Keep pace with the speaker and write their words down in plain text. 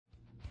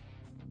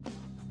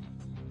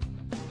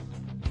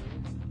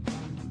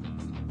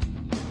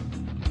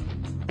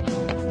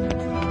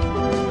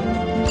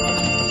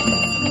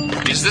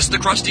Is this the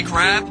Krusty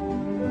Krab?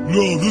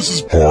 No, this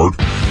is Hard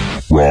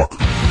Rock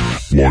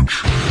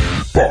Lunch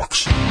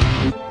Box.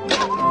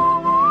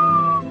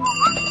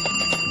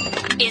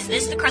 Is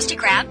this the Krusty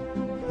Krab?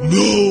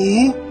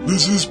 No,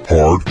 this is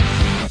Hard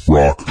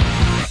Rock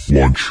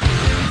Lunch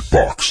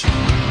Box.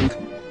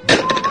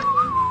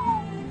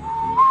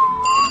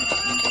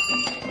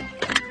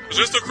 Is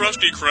this the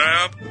Krusty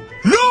Krab?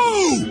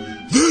 No,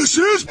 this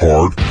is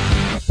Hard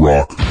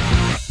Rock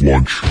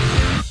Lunch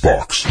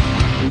Box.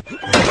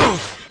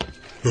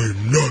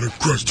 I'm not a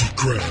Krusty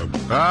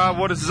Krab.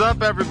 What is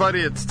up, everybody?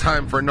 It's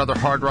time for another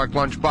Hard Rock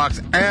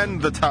Lunchbox and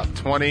the Top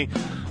 20.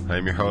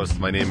 I'm your host.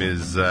 My name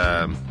is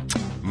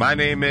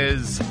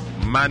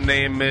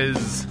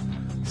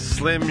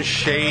Slim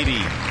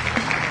Shady.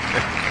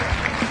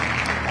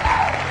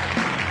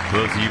 For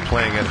those of you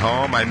playing at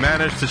home, I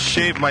managed to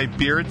shave my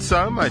beard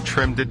some. I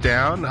trimmed it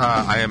down.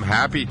 I am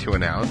happy to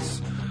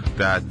announce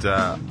that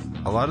a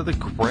lot of the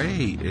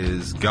gray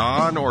is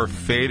gone or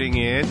fading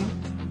in.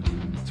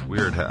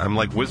 Weird. I'm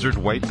like Wizard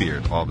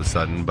Whitebeard all of a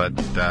sudden, but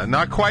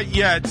not quite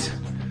yet.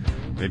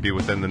 Maybe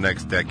within the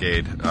next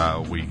decade,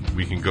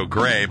 we can go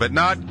gray, but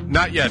not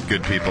yet,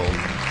 good people.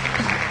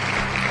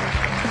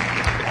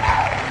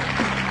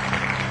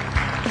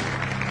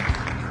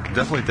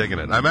 Definitely taking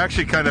it. I'm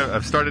actually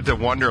I've started to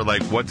wonder,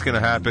 like, what's going to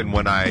happen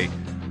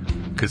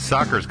because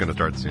soccer's going to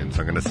start soon,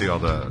 so I'm going to see all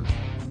the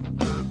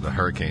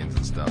hurricanes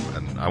and stuff,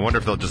 and I wonder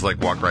if they'll just,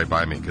 like, walk right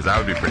by me, because that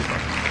would be pretty fun.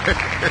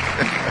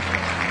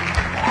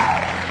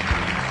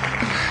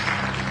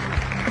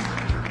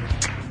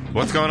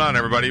 What's going on,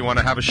 everybody? You want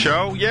to have a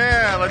show?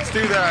 Yeah, let's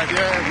do that.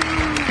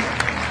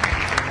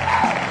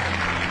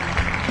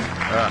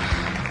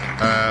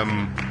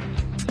 Yeah.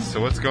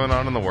 So what's going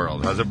on in the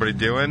world? How's everybody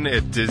doing?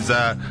 It is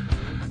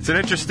it's an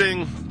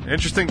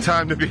interesting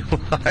time to be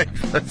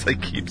alive, as I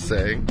keep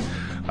saying.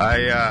 I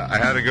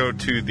had to go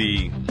to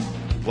the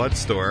blood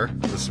store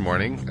this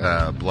morning.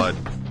 Blood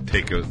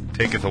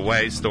taketh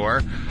away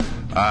store.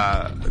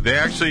 They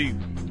actually.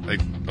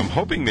 I'm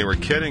hoping they were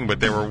kidding, but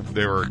they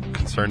were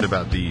concerned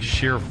about the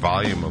sheer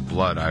volume of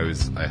blood I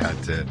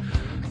had to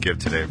give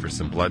today for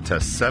some blood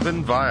tests.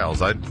 7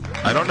 vials. I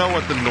don't know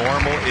what the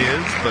normal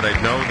is, but I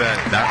know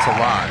that's a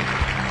lot.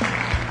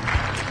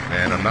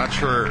 And I'm not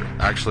sure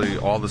actually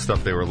all the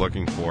stuff they were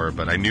looking for,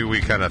 but I knew we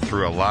kind of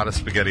threw a lot of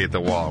spaghetti at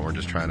the wall, and we're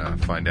just trying to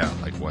find out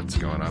like what's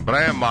going on. But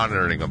I am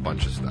monitoring a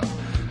bunch of stuff.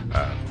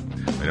 I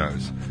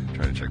was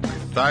trying to check my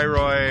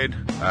thyroid,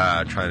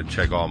 trying to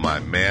check all my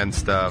man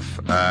stuff,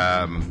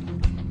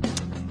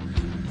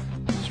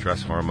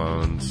 stress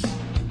hormones,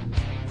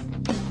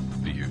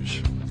 the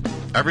huge.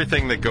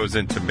 Everything that goes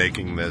into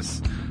making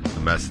this the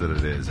mess that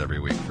it is every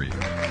week for you. So,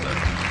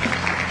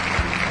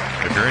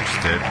 if you're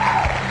interested,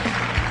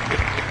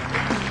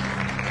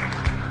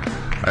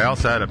 I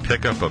also had to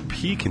pick up a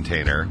pee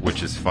container,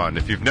 which is fun.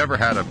 If you've never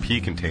had a pee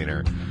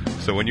container,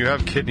 so when you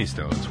have kidney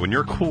stones, when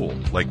you're cool,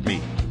 like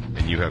me,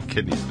 and you have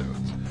kidney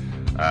stones,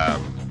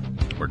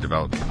 or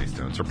develop kidney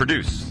stones, or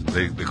produce.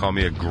 They call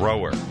me a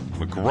grower.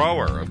 I'm a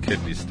grower of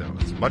kidney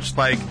stones. Much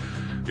like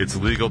it's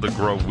legal to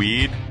grow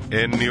weed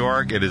in New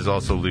York, it is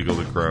also legal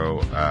to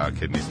grow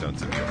kidney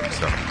stones in New York.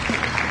 So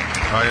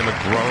I am a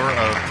grower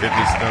of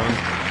kidney stones.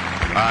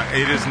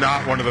 It is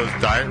not one of those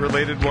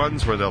diet-related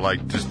ones where they're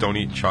like, just don't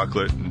eat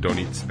chocolate and don't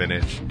eat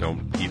spinach,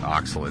 don't eat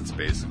oxalates,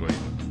 basically.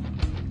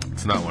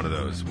 It's not one of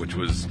those, which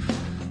was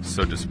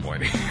so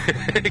disappointing.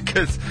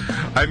 Because,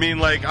 I mean,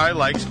 like, I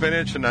like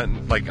spinach, and I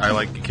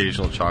like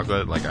occasional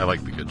chocolate. Like, I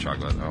like the good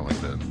chocolate. I don't like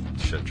the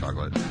shit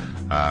chocolate.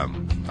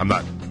 I'm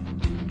not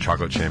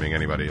chocolate shaming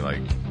anybody.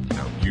 Like,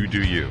 you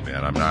do you,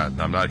 man. I'm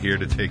not here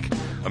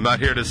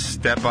to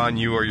step on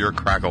you or your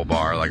crackle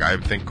bar. Like, I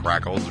think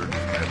crackles are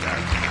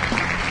fantastic.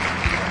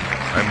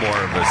 I'm more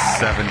of a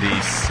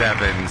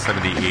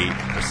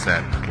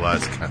 78%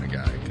 plus kind of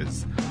guy,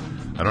 because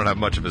I don't have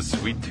much of a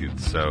sweet tooth,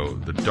 so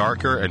the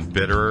darker and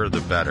bitterer, the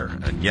better.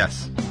 And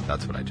yes,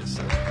 that's what I just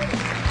said.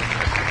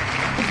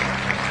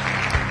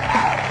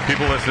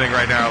 People listening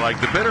right now are like,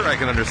 the bitter I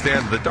can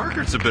understand, the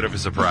darker it's a bit of a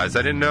surprise.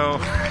 I didn't know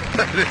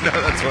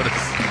that's what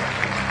it's...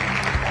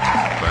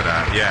 But,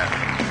 yeah,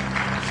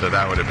 so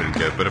that would have been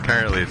good. But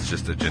apparently it's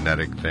just a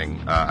genetic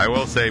thing. I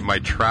will say my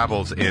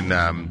travels in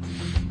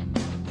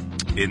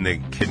the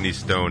kidney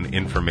stone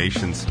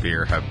information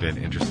sphere have been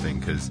interesting,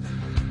 because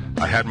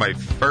I had my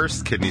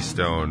first kidney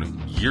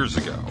stone years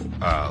ago,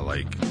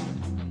 like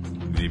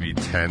maybe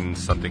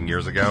 10-something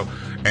years ago,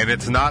 and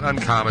it's not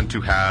uncommon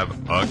to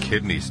have a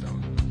kidney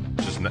stone.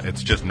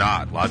 It's just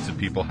not. Lots of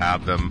people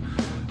have them.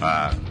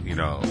 A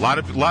lot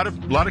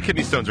of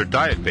kidney stones are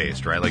diet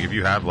based, right? Like if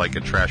you have like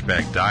a trash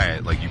bag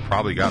diet, like you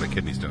probably got a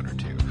kidney stone or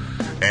two,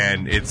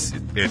 and it's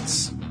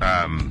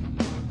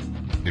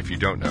if you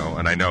don't know,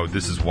 and I know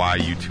this is why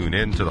you tune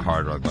in to the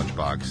Hard Rock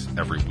Lunchbox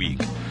every week.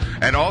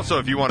 And also,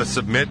 if you want to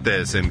submit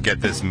this and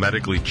get this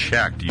medically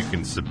checked, you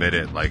can submit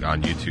it like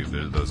on YouTube.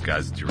 There's those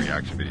guys that do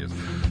reaction videos.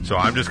 So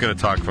I'm just going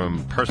to talk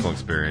from personal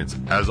experience.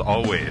 As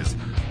always,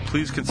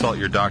 please consult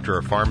your doctor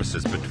or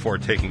pharmacist before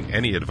taking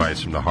any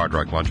advice from the Hard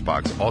Rock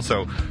Lunchbox.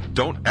 Also,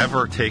 don't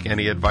ever take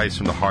any advice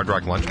from the Hard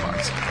Rock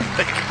Lunchbox.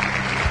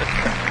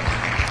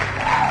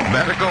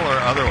 Medical or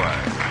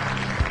otherwise.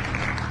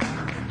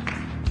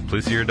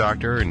 Please see your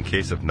doctor in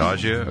case of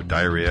nausea,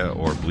 diarrhea,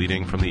 or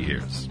bleeding from the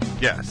ears.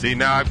 Yeah, see,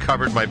 now I've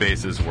covered my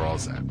bases. We're all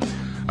set.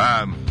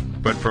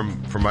 But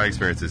from my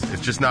experiences,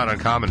 it's just not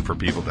uncommon for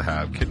people to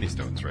have kidney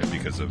stones, right?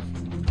 Because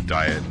of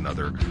diet and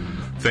other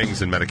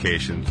things and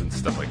medications and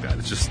stuff like that.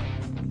 It's just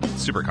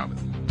super common.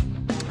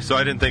 So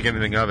I didn't think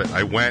anything of it.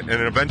 I went,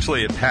 and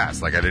eventually it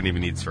passed. Like, I didn't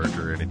even need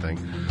surgery or anything.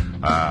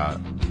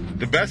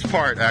 The best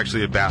part,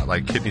 actually, about,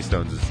 like, kidney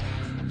stones is,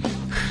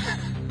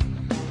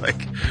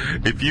 like,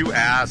 if you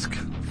ask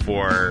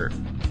for,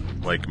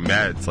 like,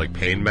 meds, like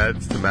pain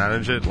meds to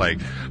manage it, like,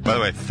 by the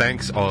way,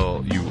 thanks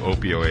all you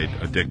opioid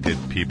addicted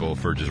people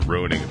for just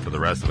ruining it for the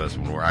rest of us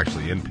when we're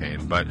actually in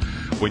pain. But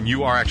when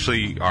you are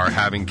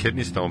having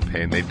kidney stone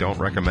pain, they don't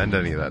recommend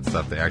any of that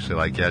stuff. They actually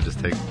like, yeah, just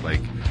take, like,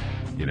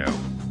 you know,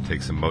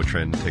 take some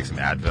Motrin, take some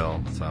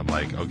Advil. So I'm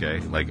like, okay,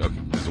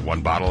 is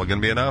one bottle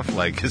going to be enough?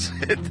 Like,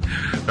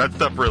 that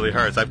stuff really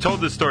hurts. I've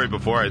told this story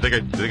before. I think I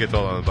told it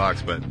on the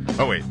box, but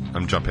oh wait,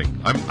 I'm jumping.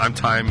 I'm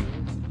time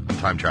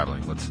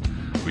traveling.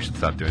 We should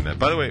stop doing that.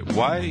 By the way,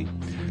 why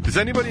does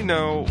anybody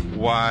know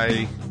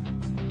why?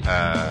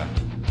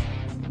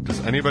 Does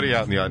anybody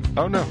out in the audience?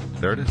 Oh no,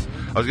 there it is.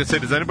 I was gonna say,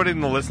 does anybody in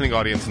the listening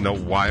audience know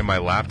why my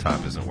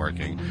laptop isn't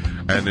working?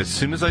 And as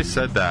soon as I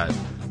said that,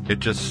 it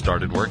just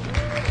started working.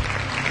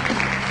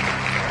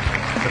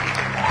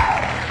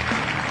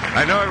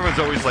 I know everyone's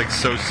always like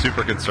so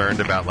super concerned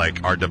about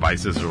like our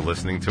devices are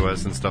listening to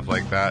us and stuff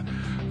like that,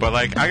 but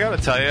like I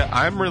gotta tell you,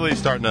 I'm really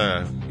starting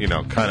to, you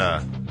know, kind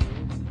of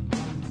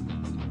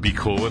be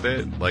cool with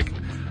it. Like,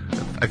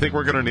 I think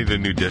we're gonna need a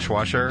new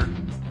dishwasher,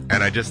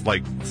 and I just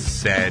like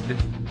said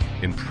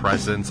in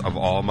presence of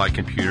all my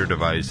computer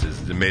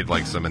devices and made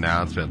like some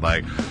announcement,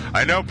 like,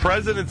 I know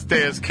President's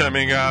Day is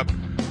coming up.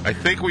 I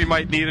think we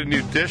might need a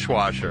new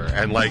dishwasher.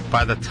 And like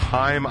by the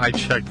time I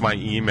checked my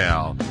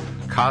email,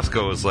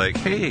 Costco was like,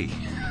 hey,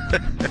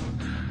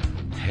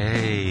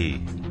 hey,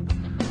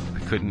 I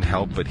couldn't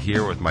help but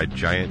hear with my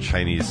giant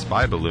Chinese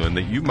spy balloon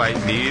that you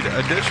might need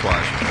a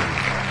dishwasher.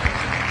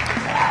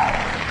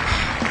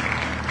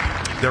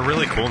 They're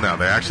really cool now.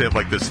 They actually have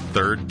like this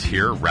third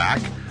tier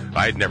rack.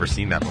 I had never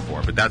seen that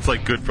before, but that's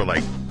like good for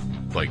like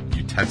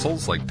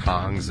utensils, like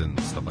tongs and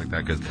stuff like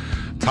that. Because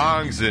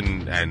tongs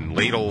and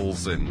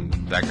ladles and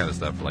that kind of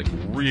stuff like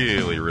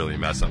really, really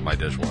mess up my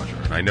dishwasher.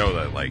 And I know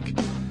that like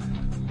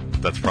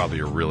that's probably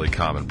a really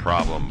common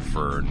problem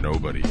for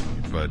nobody,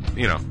 but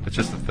you know, it's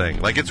just a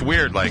thing. Like, it's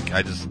weird. Like,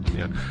 I just,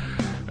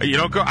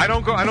 I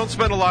don't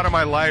spend a lot of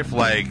my life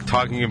like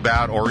talking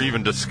about or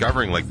even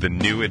discovering like the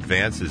new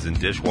advances in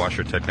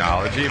dishwasher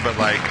technology, but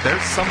like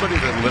there's somebody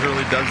that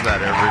literally does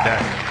that every day.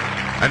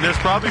 And there's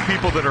probably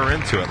people that are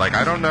into it. Like,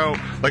 I don't know,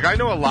 like I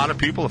know a lot of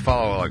people that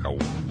follow like a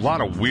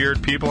lot of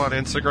weird people on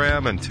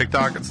Instagram and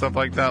TikTok and stuff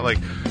like that. Like,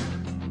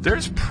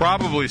 there's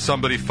probably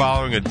somebody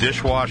following a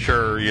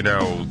dishwasher, you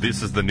know,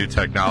 this is the new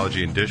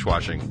technology in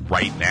dishwashing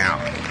right now.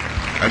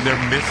 And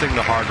they're missing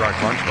the Hard Rock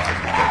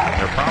Lunchbox.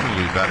 They're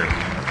probably better.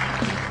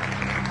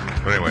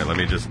 But anyway, let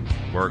me just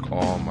work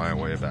all my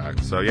way back.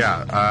 So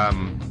yeah,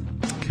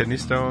 kidney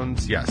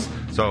stones, yes.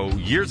 So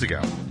years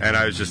ago, and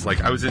I was just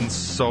like, I was in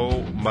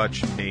so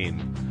much pain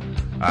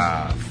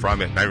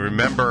from it. And I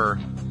remember,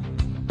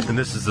 and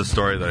this is the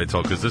story that I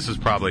told, because this is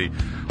probably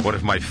one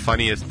of my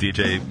funniest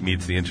DJ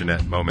Meets the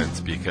Internet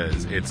moments,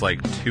 because it's like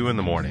 2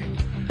 a.m,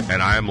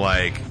 and I'm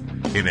like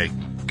in a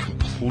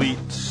complete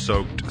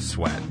soaked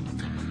sweat.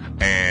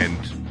 And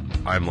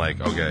I'm like,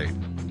 okay,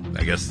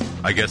 I guess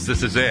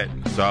this is it.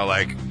 So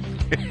like,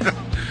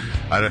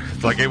 I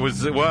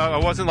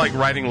wasn't like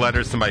writing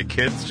letters to my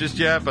kids just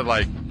yet, but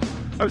like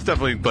I was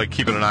definitely like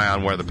keeping an eye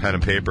on where the pen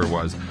and paper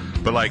was.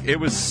 But like it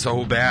was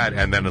so bad,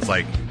 and then it's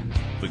like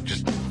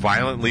just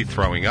violently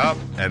throwing up,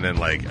 and then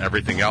like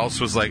everything else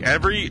was like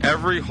every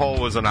hole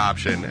was an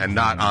option, and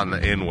not on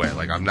the in way.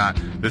 Like,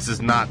 this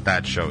is not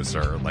that show,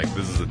 sir. Like,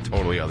 this is a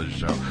totally other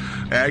show.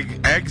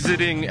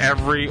 Exiting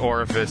every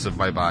orifice of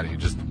my body,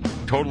 just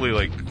totally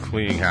like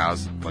cleaning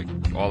house, like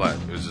all that.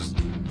 It was just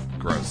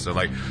gross. So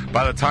like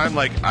by the time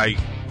like I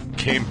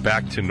came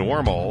back to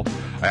normal,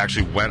 I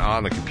actually went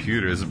on the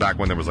computer. This is back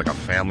when there was like a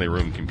family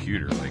room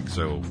computer, like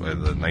so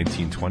in the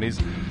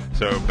 1920s.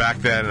 So back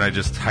then, and I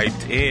just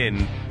typed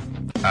in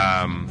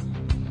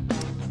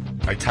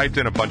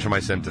a bunch of my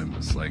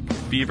symptoms, like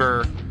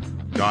fever,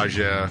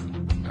 nausea,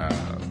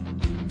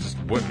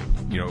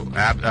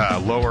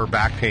 lower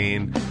back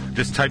pain.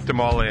 Just typed them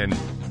all in,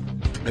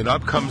 and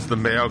up comes the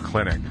Mayo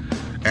Clinic,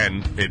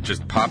 and it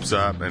just pops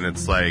up, and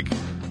it's like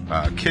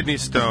kidney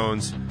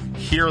stones,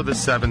 here are the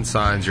 7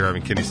 signs you're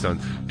having kidney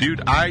stones.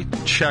 Dude, I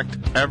checked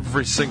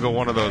every single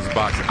one of those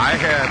boxes. I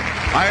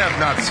have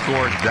not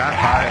scored that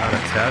high on a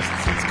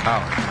test since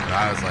college. And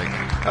I was like,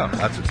 oh,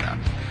 that's what's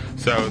happening.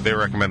 So they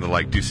recommended,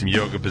 like, do some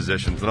yoga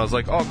positions. And I was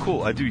like, oh,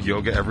 cool, I do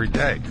yoga every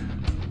day.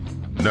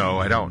 No,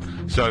 I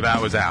don't. So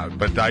that was out.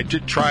 But I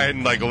did try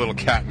and, like, a little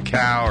cat and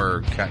cow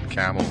or cat and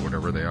camel,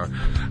 whatever they are,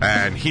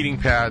 and heating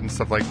pad and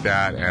stuff like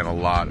that, and a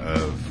lot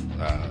of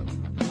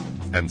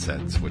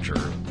NSAIDs, which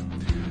are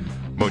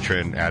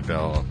Motrin,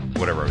 Advil,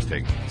 whatever I was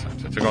taking at the time.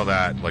 So I took all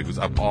that, like, was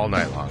up all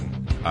night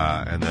long,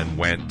 and then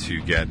went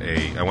to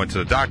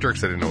the doctor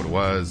because I didn't know what it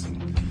was.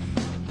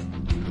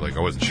 And, like,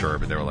 I wasn't sure,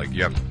 but they were like,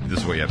 this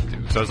is what you have to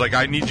do. So I was like,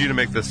 I need you to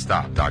make this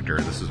stop,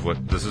 doctor. This is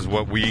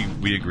what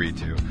we agreed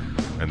to.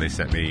 And they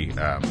sent me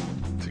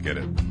to get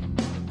it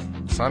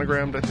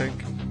sonogrammed, I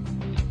think.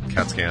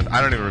 CAT scanned. I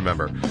don't even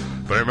remember.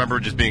 But I remember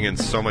just being in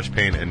so much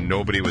pain and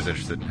nobody was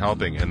interested in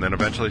helping. And then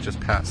eventually it just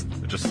passed.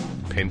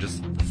 Pain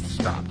just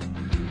stopped.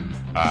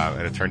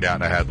 And it turned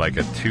out I had like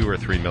a 2 or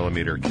 3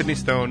 millimeter kidney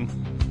stone.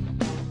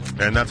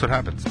 And that's what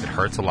happens. It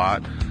hurts a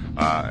lot.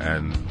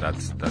 And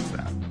that's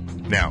that.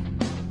 Now,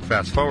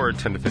 fast forward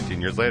 10 to 15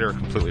 years later,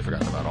 completely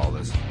forgotten about all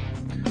this.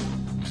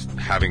 Just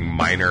having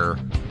minor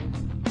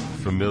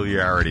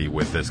familiarity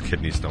with this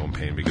kidney stone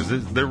pain, because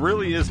there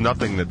really is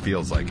nothing that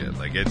feels like it.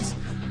 Like, it's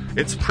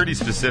pretty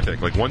specific.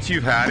 Like, once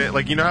you've had it,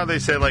 like, you know how they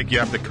say, like, you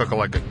have to cook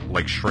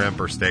like shrimp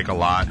or steak a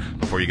lot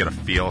before you get a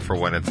feel for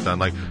when it's done?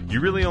 Like, you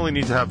really only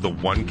need to have the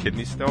one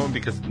kidney stone,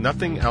 because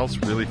nothing else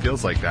really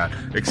feels like that,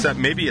 except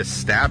maybe a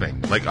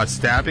stabbing. Like, a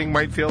stabbing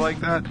might feel like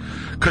that,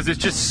 because it's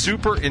just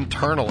super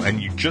internal,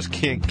 and you just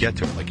can't get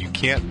to it. Like, you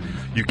can't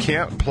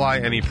apply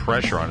any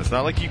pressure on it. It's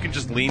not like you can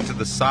just lean to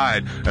the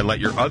side and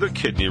let your other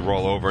kidney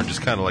roll over and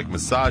just kind of, like,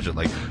 massage it.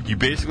 Like, you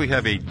basically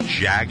have a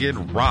jagged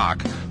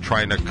rock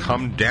trying to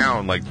come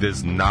down, like,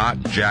 this not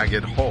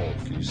jagged hole.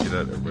 Can you see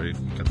that? Everybody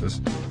got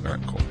this? All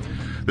right, cool.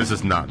 This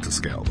is not to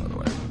scale, by the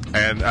way.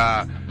 And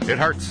it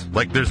hurts.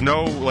 Like, there's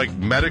no, like,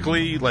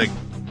 medically, like,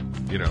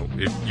 you know,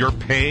 if your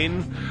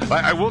pain...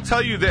 I will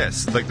tell you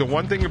this. Like, the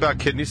one thing about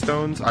kidney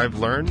stones I've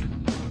learned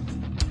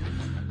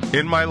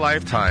in my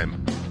lifetime,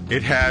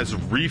 it has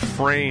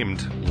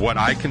reframed what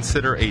I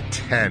consider a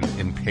 10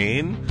 in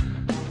pain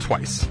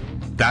twice.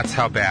 That's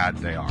how bad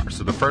they are.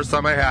 So the first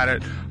time I had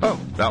it,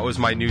 that was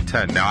my new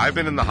 10. Now, I've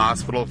been in the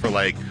hospital for,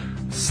 like,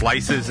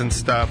 slices and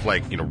stuff,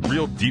 like, you know,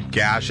 real deep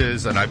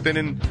gashes, and I've been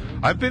in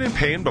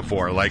pain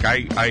before. Like,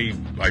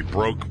 I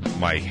broke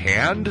my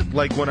hand,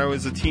 like, when I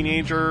was a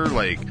teenager,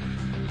 like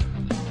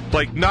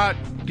not,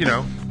 you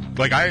know,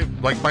 like,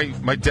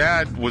 my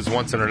dad was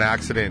once in an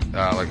accident,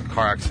 like a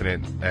car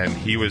accident, and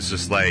he was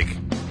just like,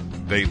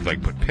 they,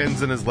 like, put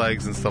pins in his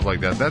legs and stuff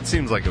like that. That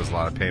seems like it was a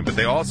lot of pain. But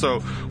they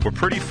also were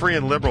pretty free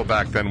and liberal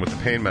back then with the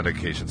pain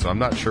medication, so I'm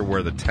not sure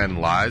where the 10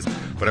 lies.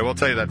 But I will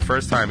tell you that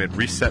first time it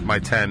reset my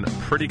 10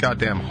 pretty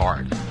goddamn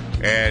hard.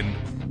 And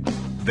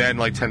then,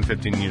 like, 10,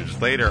 15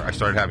 years later, I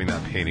started having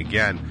that pain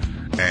again.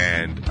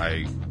 And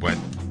I went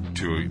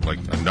to, like,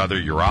 another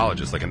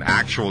urologist, like an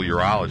actual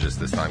urologist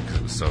this time, because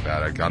it was so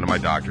bad. I got to my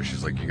doctor.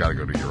 She's like, you got to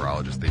go to a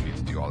urologist. They need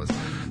to do all this.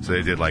 So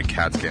they did, like,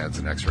 CAT scans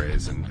and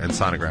x-rays and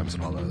sonograms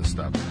and all that other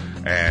stuff.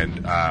 And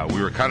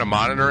we were kind of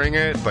monitoring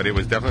it, but it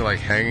was definitely, like,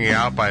 hanging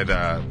out by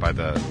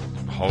the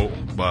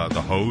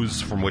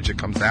hose from which it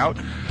comes out.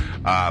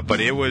 But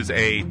it was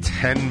a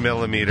 10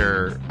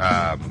 millimeter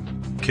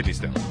kidney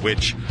stone,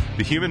 which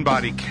the human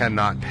body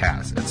cannot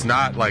pass. It's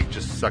not like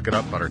just suck it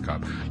up,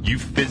 buttercup. You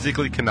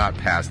physically cannot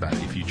pass that.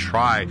 If you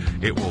try,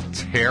 it will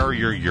tear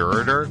your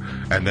ureter,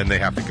 and then they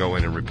have to go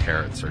in and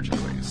repair it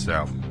surgically.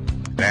 So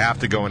they have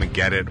to go in and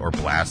get it or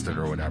blast it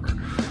or whatever.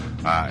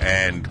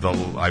 I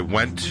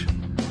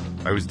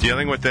was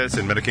dealing with this,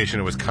 and medication,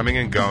 it was coming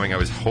and going. I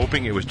was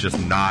hoping it was just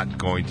not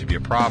going to be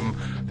a problem.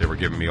 They were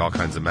giving me all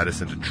kinds of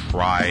medicine to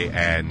try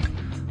and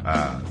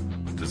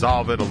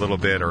dissolve it a little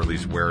bit, or at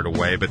least wear it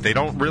away. But they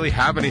don't really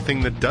have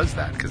anything that does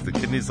that, because the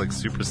kidney's, like,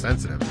 super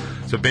sensitive.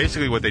 So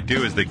basically what they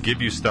do is they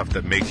give you stuff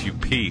that makes you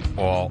pee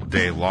all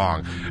day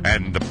long.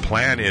 And the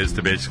plan is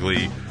to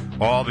basically,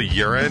 all the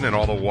urine and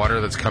all the water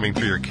that's coming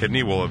through your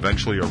kidney will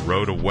eventually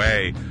erode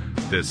away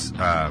this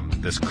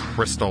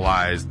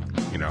crystallized,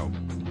 you know,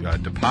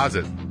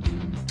 deposit.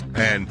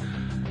 And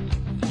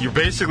you're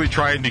basically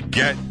trying to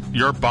get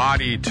your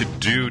body to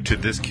do to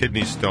this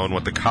kidney stone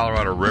what the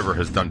Colorado River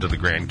has done to the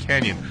Grand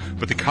Canyon.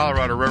 But the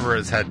Colorado River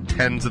has had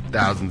tens of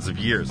thousands of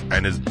years.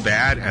 And as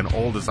bad and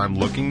old as I'm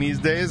looking these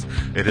days,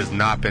 it has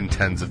not been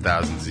tens of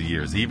thousands of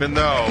years, even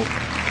though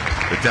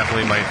it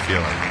definitely might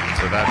feel it.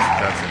 So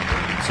that's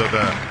important. So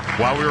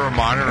while we were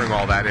monitoring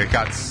all that, it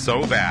got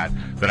so bad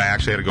that I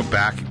actually had to go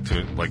back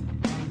to, like,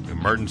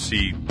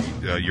 emergency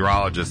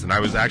urologist, and I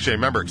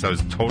remember, because I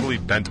was totally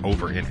bent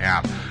over in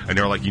half, and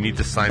they were like, you need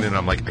to sign in.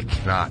 I'm like, I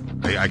cannot.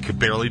 I could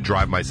barely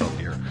drive myself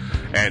here.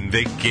 And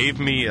they gave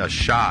me a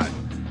shot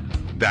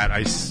that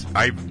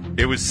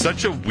it was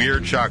such a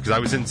weird shot, because I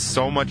was in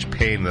so much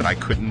pain that I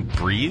couldn't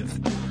breathe.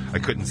 I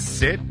couldn't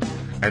sit.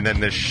 And then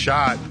this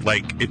shot,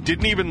 like, it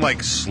didn't even,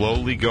 like,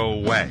 slowly go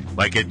away.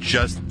 Like, it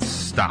just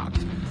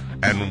stopped.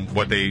 And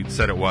what they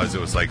said it was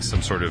like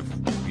some sort of,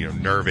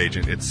 nerve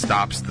agent. It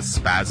stops the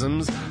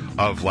spasms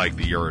of like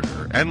the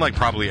ureter and like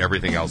probably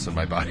everything else in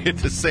my body at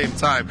the same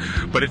time.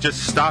 But it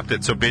just stopped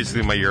it. So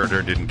basically my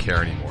ureter didn't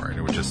care anymore. And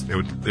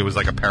it was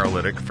like a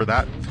paralytic for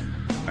that.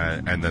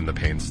 And then the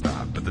pain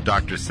stopped. But the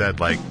doctor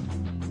said like,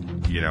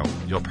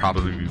 you'll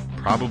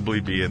probably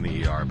be in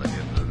the ER by the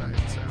end of the night.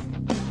 So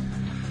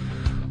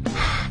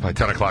by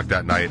 10 o'clock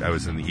that night, I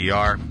was in the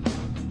ER.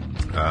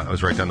 I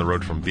was right down the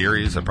road from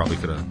Veery's. I probably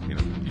could have,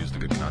 used a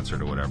good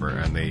concert or whatever.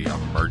 And they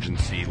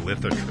emergency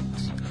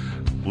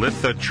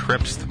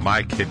lithotripsed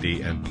my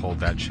kidney and pulled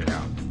that shit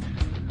out.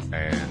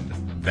 And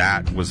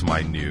that was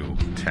my new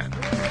 10.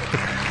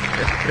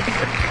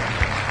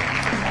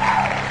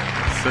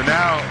 So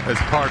now, as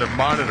part of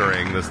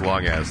monitoring this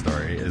long-ass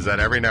story, is that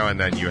every now and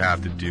then you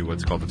have to do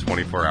what's called the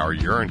 24-hour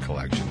urine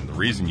collection. The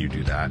reason you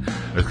do that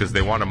is because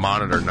they want to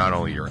monitor not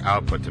only your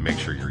output to make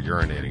sure you're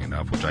urinating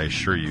enough, which I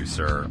assure you,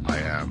 sir, I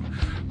am,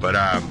 but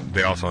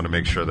they also want to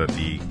make sure that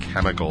the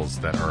chemicals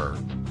that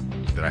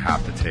I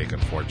have to take,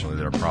 unfortunately,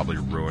 that are probably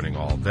ruining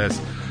all of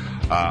this,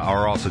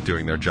 are also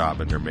doing their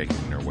job, and they're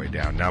making their way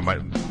down. Now, my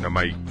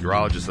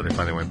urologist that I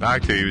finally went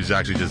back to, he was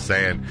actually just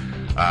saying,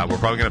 we're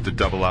probably going to have to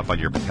double up on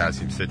your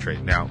potassium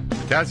citrate. Now,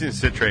 potassium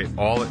citrate,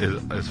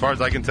 as far as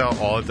I can tell,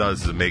 all it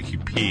does is make you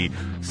pee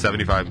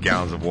 75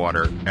 gallons of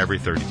water every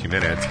 32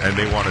 minutes, and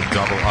they want to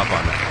double up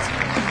on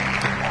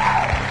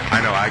that.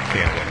 I know, I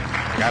can't wait.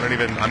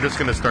 I'm just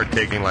going to start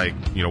taking,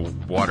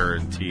 water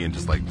and tea and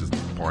just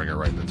pouring it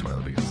right in the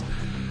toilet because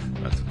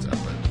that's what's up.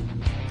 But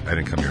I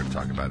didn't come here to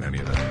talk about any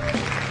of that.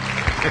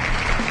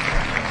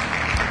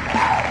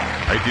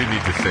 I do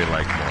need to say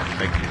more.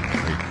 Thank you.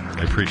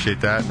 I appreciate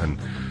that. And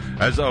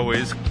as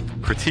always,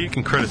 critique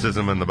and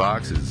criticism in the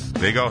boxes,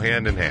 they go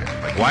hand in hand.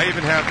 Why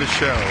even have the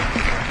show?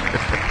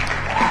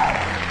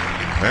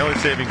 My only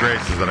saving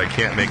grace is that I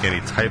can't make any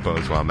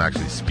typos while I'm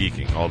actually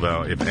speaking,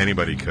 although if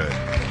anybody could.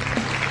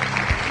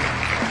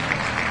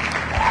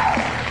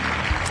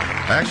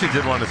 I actually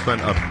did want to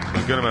spend a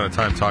good amount of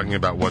time talking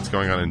about what's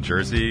going on in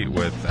Jersey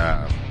with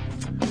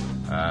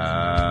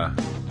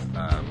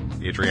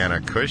Adriana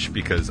Cush,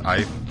 because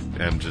I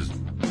am just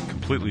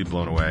completely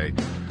blown away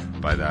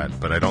by that,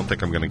 but I don't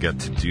think I'm going to get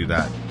to do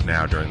that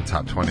now during the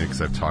top 20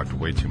 because I've talked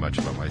way too much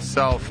about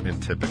myself in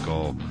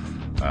typical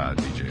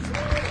DJ form.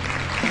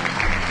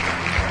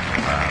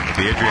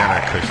 The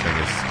Adriana Cush thing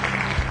is,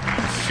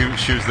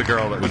 she was the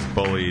girl that was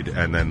bullied,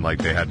 and then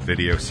they had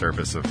video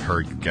surface of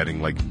her getting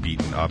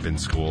beaten up in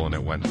school, and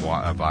it went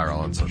viral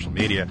on social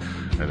media,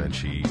 and then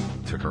she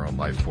took her own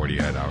life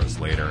 48 hours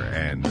later,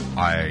 and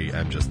I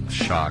am just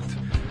shocked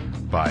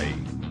by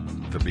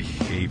the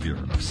behavior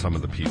of some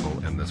of the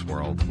people in this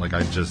world.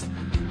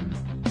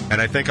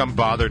 And I think I'm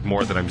bothered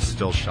more that I'm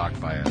still shocked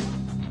by it.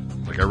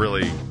 I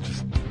really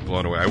just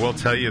blown away. I will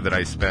tell you that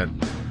I spent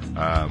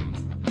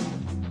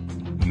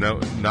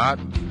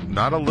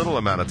not a little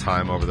amount of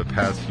time over the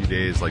past few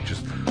days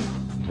just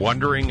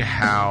wondering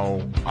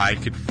how I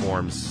could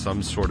form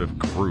some sort of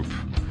group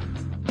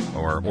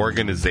or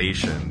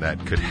organization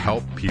that could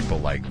help people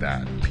like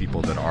that,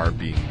 people that are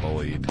being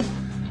bullied,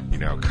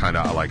 kind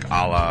of a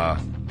la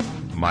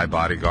My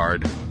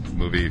Bodyguard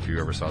movie, if you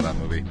ever saw that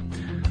movie.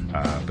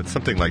 But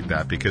something like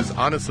that, because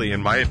honestly,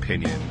 in my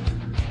opinion,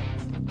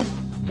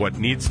 what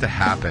needs to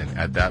happen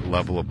at that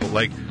level of,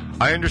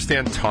 I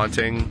understand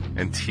taunting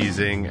and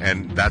teasing,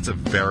 and that's a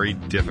very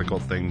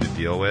difficult thing to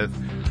deal with,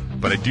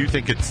 but I do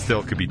think it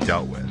still could be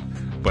dealt with.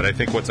 But I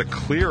think what's a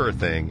clearer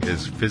thing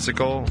is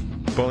physical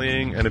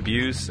bullying and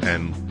abuse,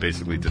 and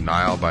basically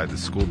denial by the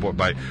school board.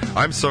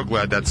 I'm so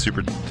glad that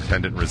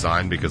superintendent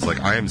resigned, because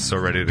I am so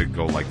ready to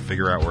go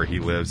figure out where he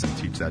lives and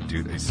teach that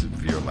dude a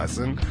severe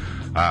lesson.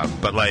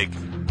 But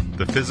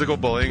the physical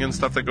bullying and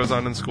stuff that goes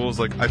on in schools,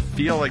 I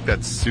feel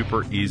that's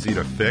super easy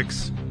to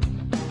fix.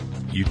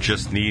 You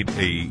just need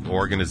a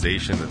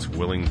organization that's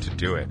willing to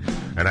do it.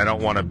 And I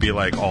don't want to be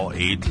all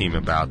A-team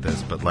about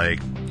this, but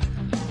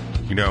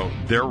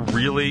there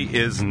really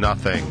is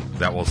nothing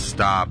that will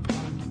stop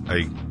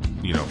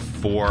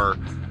four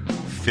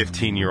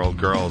 15-year-old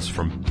girls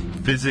from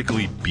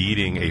physically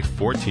beating a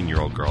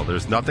 14-year-old girl.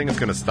 There's nothing that's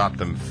going to stop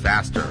them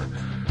faster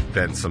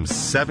than some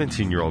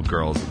 17-year-old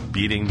girls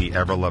beating the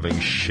ever-loving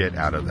shit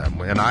out of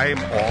them. And I am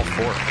all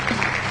for it.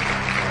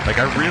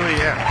 I really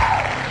am.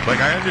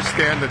 I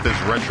understand that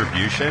there's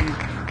retribution,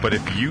 but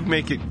if you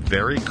make it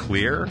very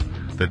clear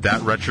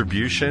that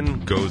retribution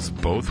goes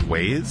both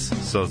ways,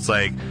 so it's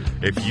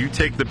if you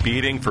take the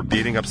beating for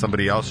beating up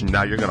somebody else and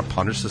now you're going to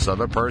punish this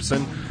other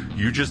person,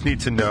 you just need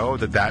to know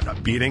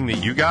that beating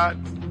that you got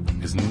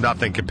is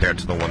nothing compared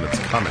to the one that's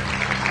coming.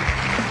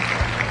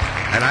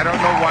 And I don't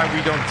know why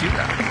we don't do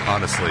that,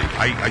 honestly.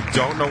 I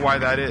don't know why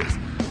that is.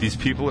 These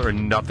people are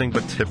nothing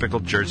but typical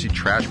Jersey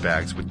trash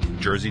bags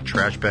with Jersey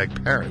trash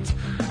bag parents.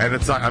 And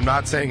I'm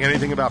not saying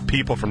anything about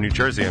people from New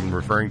Jersey. I'm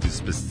referring to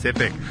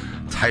specific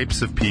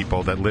types of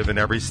people that live in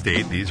every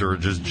state. These are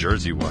just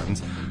Jersey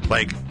ones.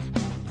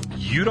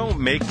 You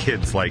don't make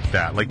kids like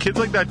that. Kids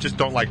like that just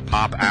don't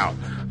pop out.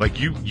 Like,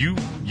 you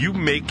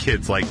make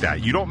kids like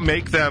that. You don't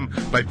make them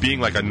by being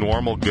like a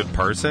normal, good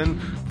person.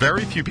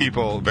 Very few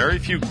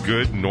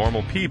good,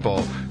 normal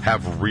people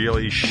have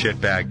really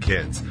shitbag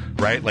kids,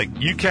 right? Like,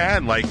 you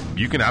can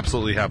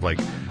absolutely have, like,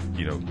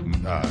 you know,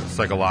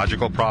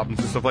 psychological problems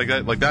and stuff like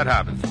that. Like, that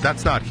happens.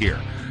 That's not here.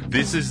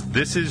 This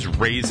is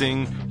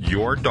raising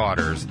your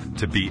daughters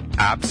to be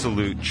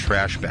absolute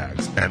trash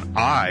bags. And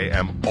I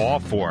am all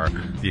for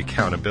the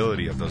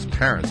accountability of those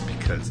parents,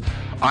 because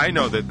I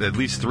know that at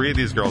least 3 of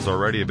these girls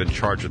already have been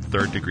charged with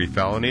third-degree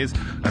felonies,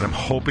 and I'm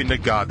hoping to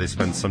God they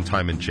spend some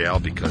time in jail,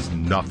 because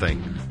nothing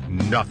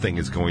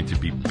is going to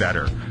be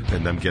better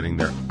than them getting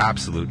their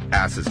absolute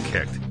asses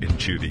kicked in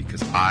juvie,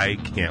 because I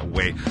can't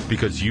wait,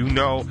 because you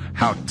know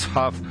how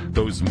tough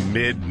those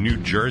mid-New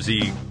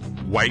Jersey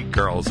white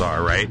girls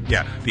are, right?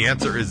 Yeah, the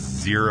answer is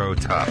 0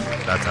 tough.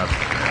 That's how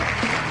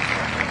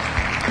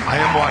I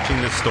am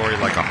watching this story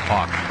like a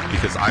hawk,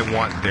 because I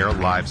want their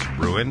lives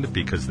ruined,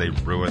 because they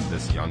ruined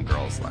this young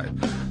girl's life.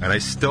 And I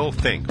still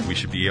think we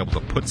should be able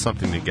to put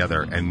something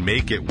together and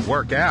make it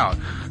work out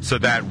so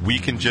that we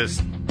can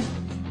just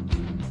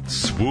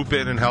swoop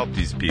in and help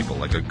these people,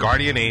 like a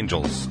guardian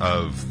angels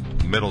of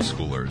middle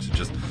schoolers.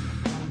 Just,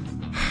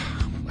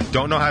 I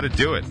don't know how to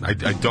do it. I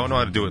don't know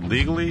how to do it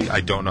legally.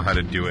 I don't know how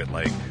to do it,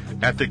 like,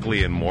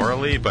 ethically and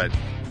morally, but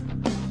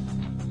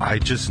I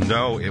just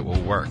know it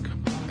will work.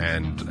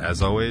 And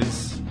as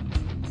always,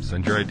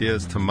 send your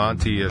ideas to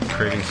Monty at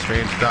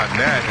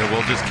tradingstrange.net, and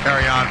we'll just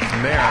carry on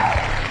from there.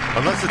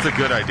 Unless it's a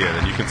good idea,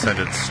 then you can send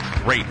it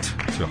straight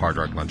to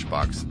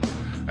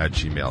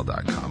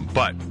hardrocklunchbox@gmail.com.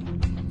 But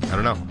I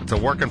don't know. It's a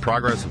work in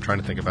progress. I'm trying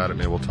to think about it.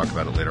 Maybe we'll talk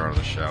about it later on in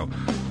the show.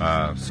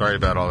 Sorry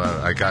about all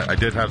that. I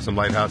did have some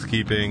light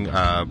housekeeping,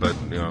 but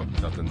you know,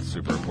 nothing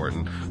super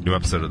important. New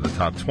episode of the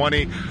Top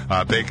 20.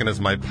 Bacon is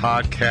my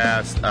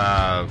podcast.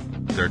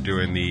 They're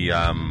doing the.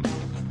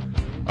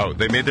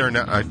 They made their.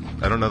 I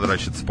don't know that I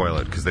should spoil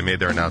it, because they made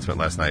their announcement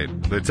last night.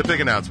 It's a big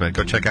announcement.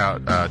 Go check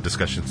out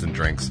Discussions and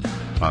Drinks.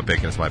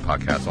 Bacon is my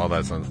podcast. All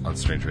that's on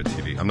Stranger at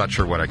TV. I'm not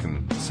sure what I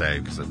can say,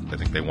 because I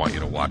think they want you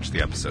to watch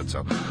the episode.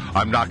 So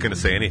I'm not going to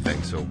say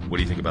anything. So what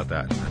do you think about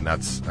that? And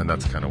that's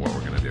kind of what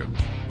we're going to do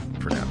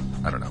for now.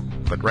 I don't know.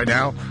 But right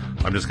now,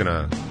 I'm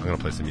gonna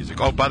play some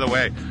music. Oh, by the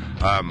way,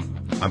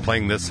 I'm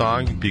playing this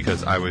song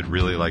because I would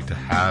really like to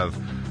have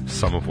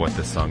some of what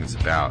this song is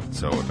about.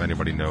 So if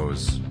anybody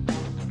knows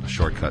a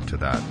shortcut to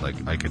that, like,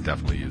 I could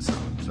definitely use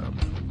some. So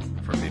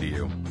from me to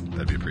you,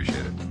 that'd be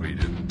appreciated. What do you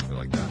do? I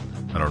like that.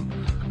 I don't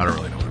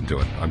really know what I'm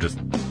doing. I'm just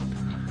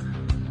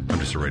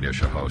a radio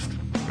show host,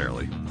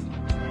 barely.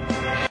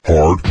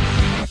 Hard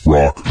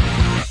Rock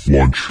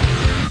Lunch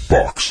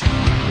Box.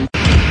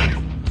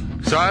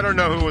 So I don't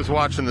know who was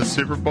watching the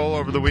Super Bowl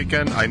over the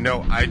weekend. I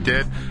know I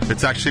did.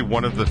 It's actually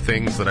one of the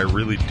things that I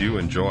really do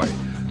enjoy.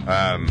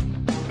 I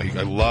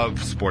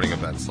love sporting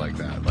events like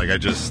that. Like,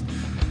 it's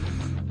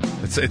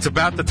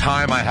about the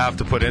time I have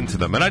to put into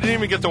them. And I didn't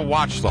even get to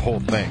watch the whole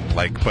thing.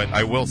 Like, but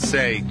I will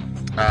say,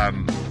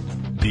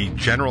 the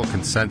general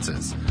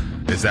consensus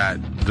is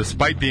that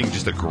despite being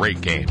just a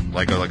great game,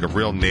 like a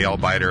real nail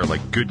biter,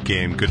 like good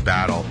game, good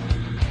battle,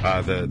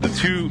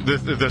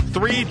 the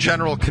 3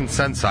 general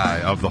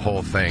consensi of the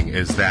whole thing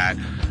is that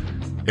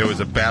it was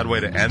a bad way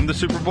to end the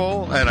Super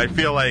Bowl. And I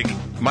feel like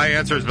my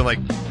answer has been like,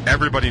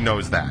 everybody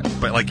knows that,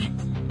 but like,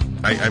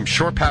 I'm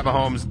sure Pat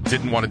Mahomes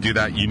didn't want to do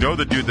that. You know,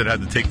 the dude that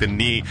had to take the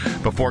knee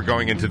before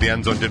going into the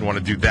end zone didn't want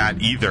to do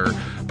that either.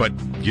 But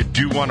you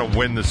do want to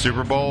win the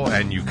Super Bowl,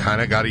 and you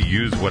kind of got to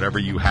use whatever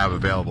you have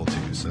available to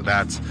you. So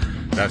that's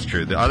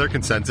true. The other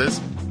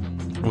consensus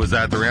was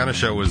that the Rihanna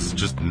show was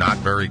just not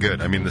very good.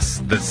 I mean, the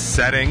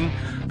setting,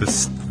 the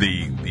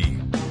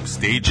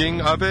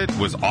staging of it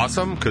was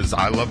awesome, because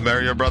I love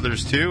Mario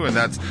Brothers too, and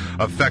that's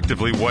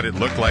effectively what it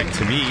looked like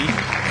to me.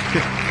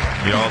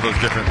 You know, all those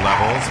different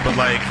levels, but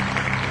like,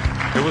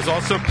 it was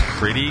also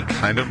pretty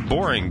kind of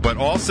boring. But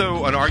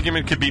also, an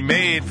argument could be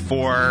made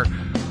for,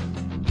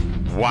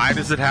 why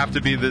does it have to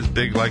be this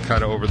big, like,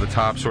 kind of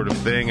over-the-top sort of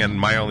thing? And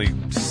my only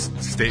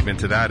statement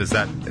to that is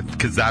that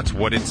because that's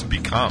what it's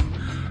become.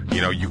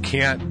 You know, you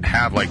can't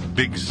have, like,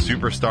 big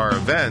superstar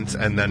events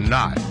and then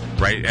not,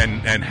 right?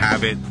 And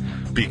have it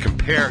be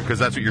compared, because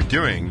that's what you're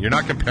doing. You're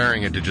not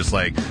comparing it to just,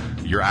 like,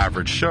 your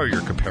average show.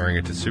 You're comparing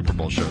it to Super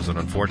Bowl shows. And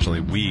unfortunately,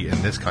 we in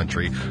this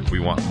country, we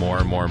want more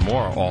and more and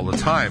more all the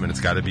time. And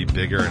it's got to be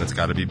bigger, and it's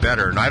got to be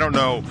better. And I don't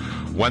know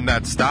when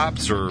that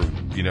stops, or,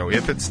 you know,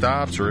 if it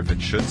stops, or if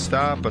it should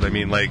stop. But I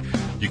mean, like,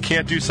 you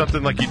can't do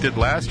something like you did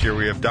last year,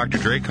 where you have Dr.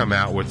 Dre come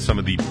out with some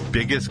of the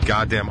biggest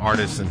goddamn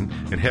artists in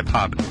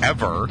hip-hop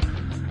ever,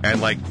 and,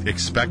 like,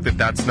 expect that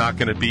that's not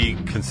going to be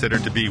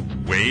considered to be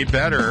way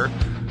better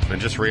than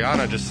just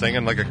Rihanna just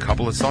singing, like, a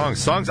couple of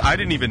songs I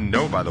didn't even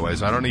know, by the way.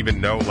 So I don't even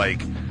know,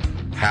 like,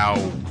 how,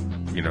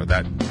 you know,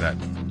 that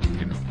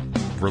you know,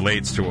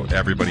 relates to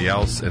everybody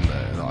else in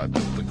the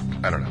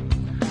I don't know.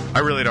 I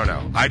really don't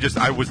know. I was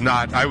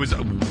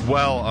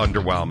well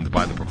underwhelmed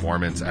by the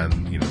performance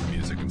and, you know, the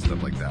music and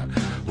stuff like that.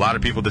 A lot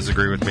of people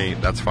disagree with me.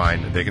 That's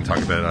fine. They can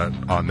talk about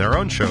it on their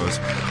own shows,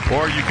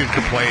 or you can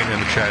complain in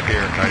the chat here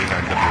at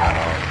 99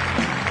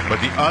 WNR. But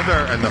the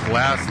other and the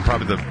last and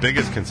probably the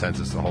biggest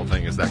consensus of the whole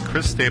thing is that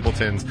Chris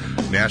Stapleton's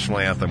national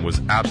anthem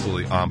was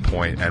absolutely on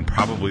point and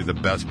probably the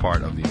best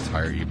part of the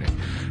entire evening.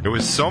 It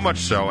was so much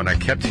so, and I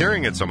kept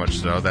hearing it so much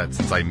so, that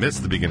since I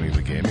missed the beginning of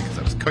the game because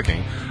I was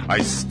cooking,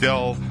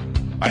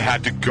 I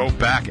had to go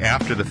back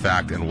after the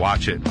fact and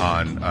watch it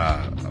on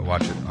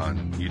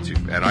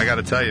YouTube. And I got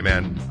to tell you,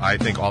 man, I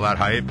think all that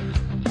hype,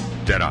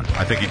 dead on.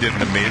 I think he did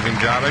an amazing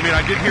job. I mean,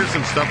 I did hear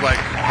some stuff like,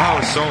 oh,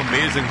 it's so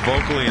amazing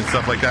vocally and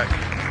stuff like that.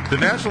 The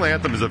national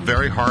anthem is a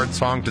very hard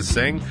song to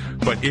sing,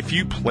 but if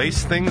you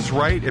place things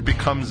right, it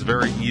becomes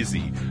very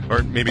easy.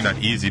 Or maybe not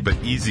easy, but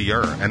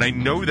easier. And I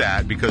know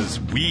that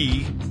because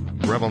we,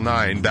 Rebel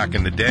 9, back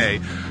in the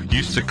day,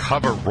 used to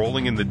cover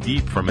Rolling in the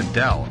Deep from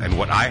Adele. And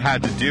what I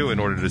had to do in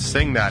order to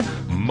sing that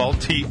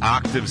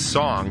multi-octave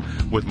song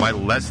with my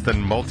less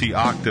than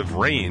multi-octave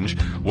range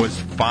was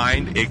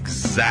find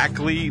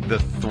exactly the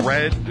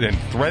thread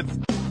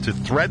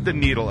the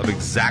needle of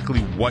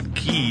exactly what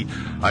key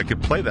I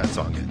could play that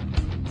song in.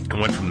 I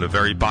went from the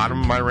very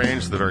bottom of my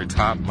range to the very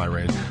top of my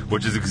range,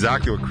 which is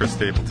exactly what Chris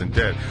Stapleton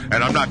did.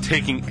 And I'm not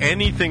taking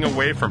anything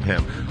away from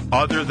him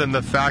other than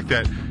the fact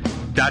that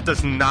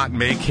does not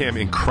make him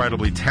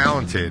incredibly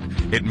talented.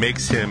 It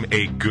makes him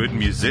a good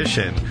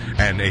musician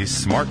and a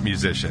smart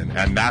musician.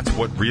 And that's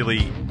what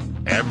really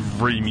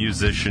every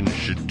musician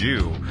should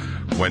do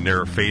when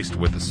they're faced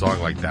with a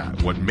song like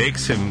that. What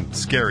makes him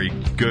scary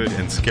good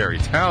and scary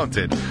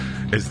talented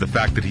is the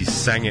fact that he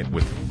sang it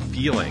with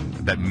feeling,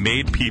 that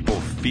made people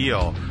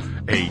feel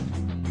a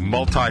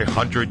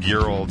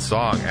multi-hundred-year-old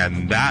song,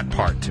 and that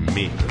part to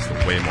me was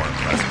way more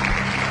impressive.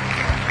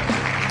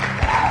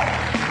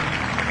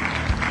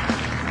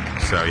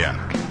 So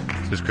yeah,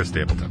 this is Chris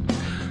Stapleton.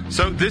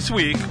 So this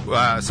week,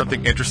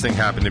 something interesting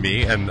happened to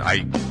me, and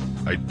I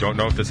don't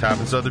know if this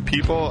happens to other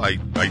people. I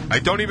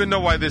don't even know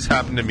why this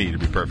happened to me, to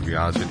be perfectly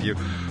honest with you.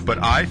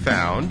 But I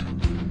found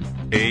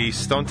a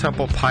Stone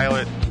Temple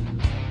Pilot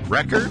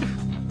record.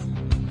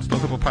 Stone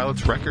Temple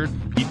Pilots record,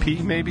 EP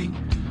maybe,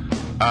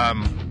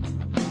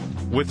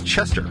 with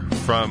Chester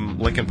from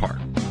Linkin Park.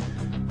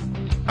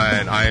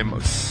 And I am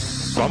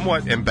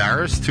somewhat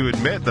embarrassed to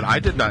admit that I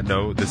did not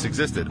know this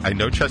existed. I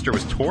know Chester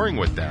was touring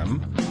with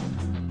them,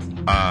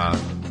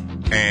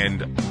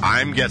 and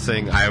I'm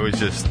guessing I was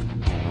just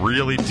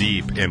really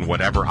deep in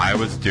whatever I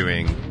was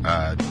doing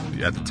at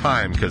the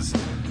time, because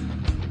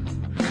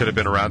could have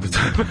been around the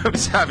time I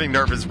was having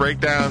nervous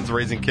breakdowns,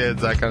 raising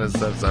kids, that kind of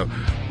stuff. So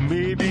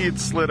maybe it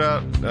slid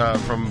up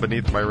from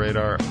beneath my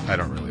radar. I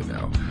don't really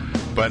know.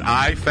 But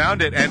I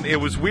found it, and it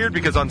was weird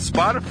because on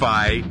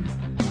Spotify,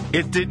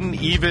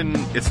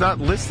 it's not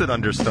listed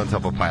under Stone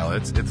Temple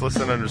Pilots. It's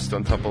listed under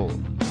Stone Temple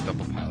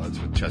Pilots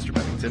with Chester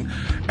Bennington.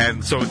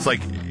 And so it's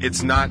like,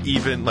 it's not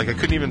even, like I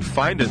couldn't even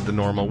find it the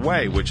normal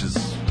way, which is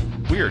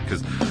weird,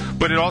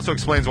 but it also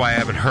explains why I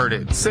haven't heard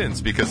it since,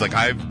 because like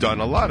I've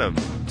done a lot of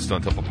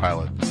Stone Temple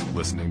Pilots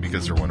listening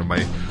because they're one of my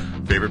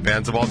favorite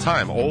bands of all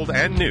time, old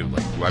and new.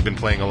 Like I've been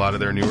playing a lot of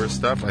their newer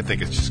stuff. I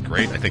think it's just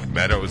great. I think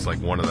Meadow is like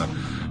one of the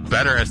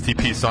better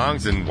STP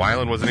songs, and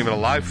Weiland wasn't even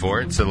alive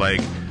for it. So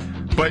like,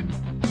 but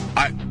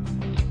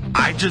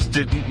I just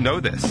didn't know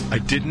this. I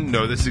didn't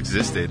know this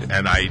existed,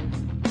 and I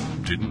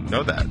didn't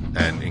know that.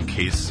 And in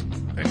case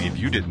any of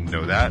you didn't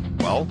know that,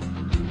 well,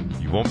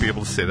 you won't be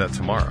able to say that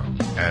tomorrow.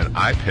 And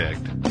I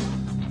picked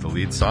the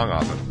lead song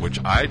off it, which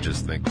I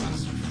just think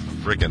was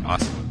friggin'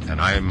 awesome. And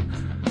I am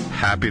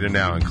happy to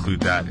now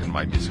include that in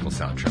my musical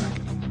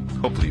soundtrack.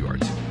 Hopefully you are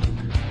too.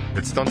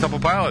 It's Stone Temple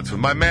Pilots with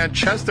my man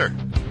Chester.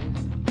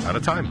 Out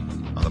of time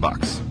on the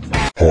box.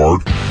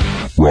 Hard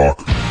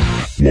Rock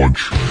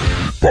Lunch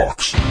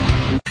Box.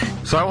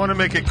 So I want to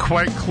make it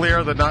quite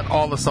clear that not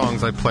all the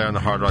songs I play on the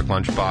Hard Rock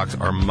Lunch Box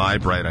are my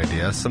bright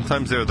idea.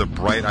 Sometimes they're the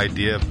bright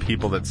idea of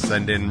people that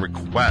send in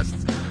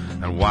requests.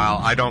 And while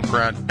I don't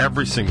grant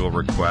every single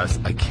request,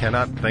 I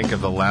cannot think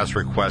of the last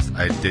request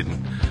I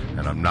didn't.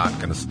 And I'm not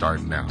going to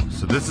start now.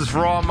 So this is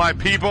for all my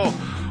people,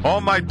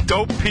 all my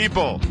dope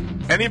people.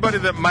 Anybody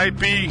that might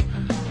be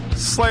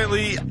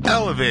slightly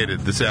elevated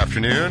this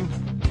afternoon,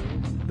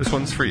 this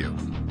one's for you.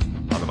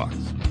 On the box.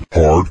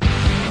 Hard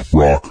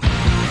Rock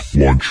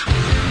Lunch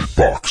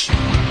Box.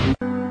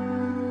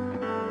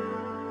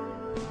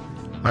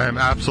 I am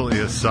absolutely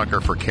a sucker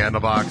for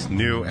Candlebox,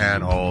 new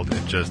and old.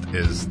 It just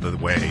is the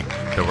way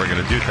that we're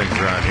going to do things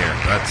around here.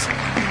 That's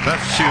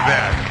too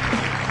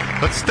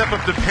bad. Let's step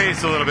up the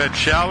pace a little bit,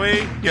 shall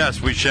we? Yes,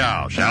 we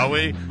shall. Shall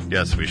we?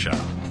 Yes, we shall.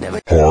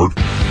 Hard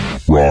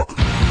Rock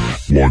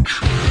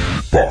Lunch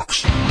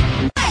Box.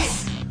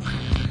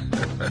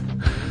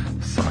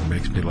 Song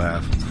makes me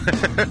laugh.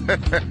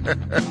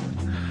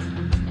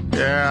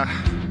 Yeah,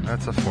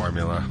 that's a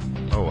formula.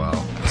 Oh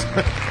well.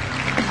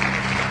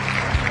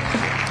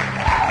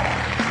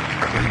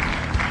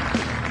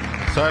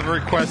 So I have a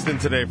request in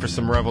today for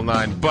some Revel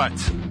 9, but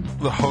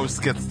the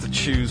host gets to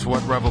choose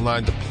what Revel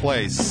 9 to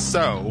play.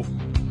 So,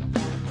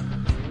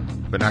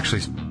 been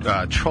actually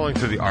trolling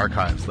through the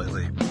archives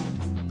lately.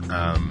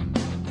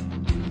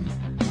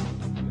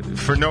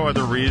 For no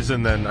other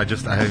reason than I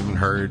haven't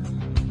heard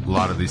a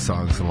lot of these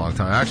songs in a long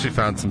time. I actually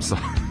found some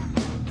songs.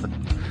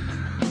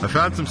 I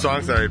found some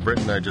songs that I had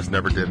written I just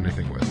never did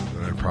anything with.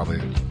 And I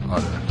probably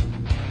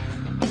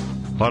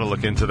ought to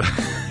look into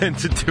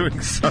into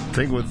doing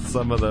something with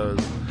some of those.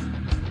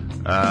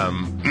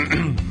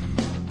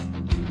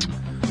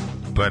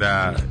 But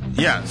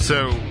yeah,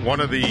 so one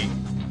of the,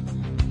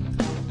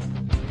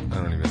 I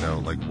don't even know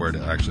like where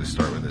to actually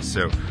start with this.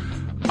 So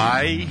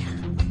I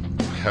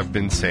have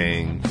been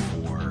saying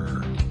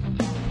for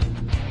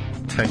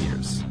 10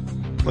 years,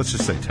 let's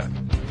just say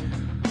 10,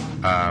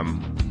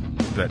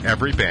 that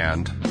every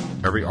band,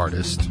 every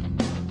artist,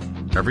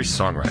 every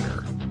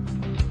songwriter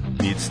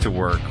needs to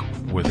work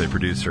with a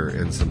producer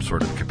in some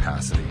sort of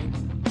capacity,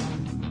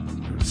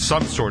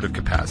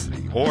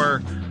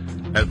 or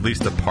at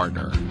least a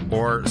partner,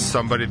 or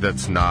somebody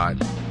that's not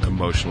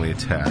emotionally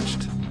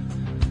attached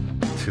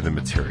to the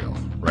material,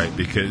 right?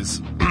 Because,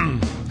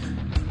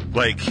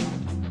 like,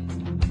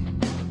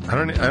 I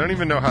don't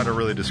even know how to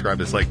really describe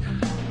this. Like,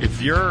 if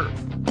you're,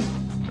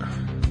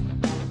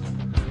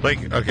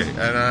 like, okay,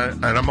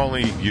 and I'm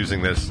only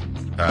using this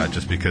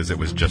just because it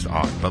was just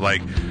on, but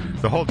like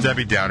the whole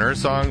Debbie Downer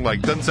song,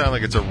 like, doesn't sound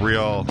like it's a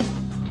real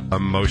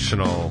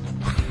emotional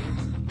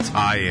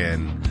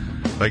tie-in.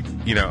 Like,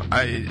 you know,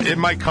 it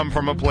might come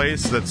from a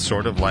place that's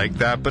sort of like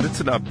that, but it's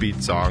an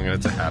upbeat song and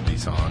it's a happy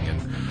song,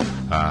 and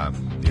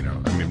you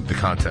know, I mean, the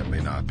content may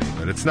not be,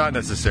 but it's not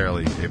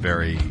necessarily a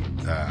very,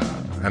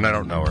 and I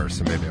don't know her,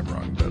 so maybe I'm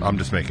wrong, but I'm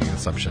just making an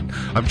assumption.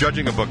 I'm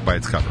judging a book by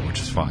its cover, which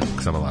is fine,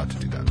 because I'm allowed to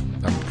do that.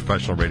 I'm a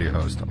professional radio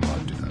host, I'm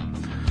allowed to do that.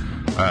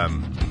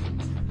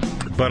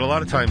 But a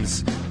lot of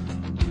times,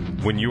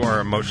 when you are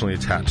emotionally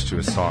attached to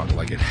a song,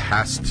 like, it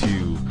has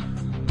to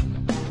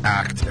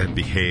act and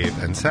behave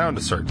and sound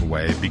a certain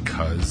way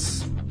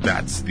because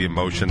that's the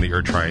emotion that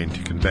you're trying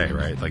to convey,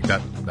 right? Like,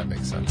 that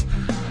makes sense.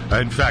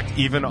 In fact,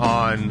 even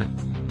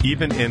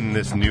in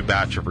this new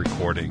batch of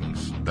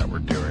recordings that we're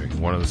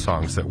doing, one of the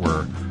songs that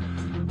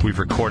we've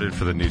recorded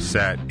for the new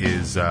set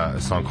is a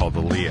song called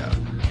Aaliyah.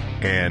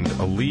 And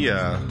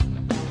Aaliyah,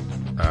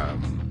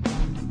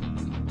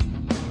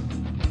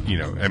 you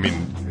know, I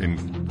mean,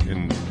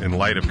 in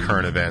light of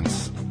current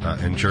events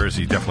in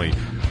Jersey, definitely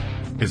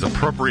is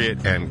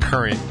appropriate and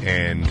current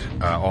and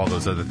all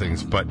those other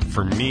things. But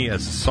for me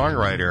as a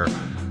songwriter,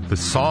 the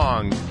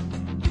song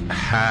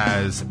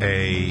has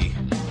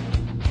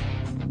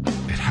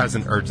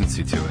an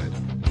urgency to it,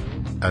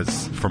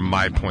 as from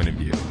my point of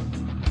view,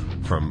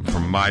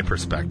 from my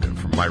perspective,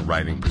 from my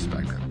writing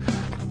perspective.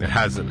 It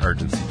has an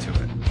urgency to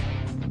it.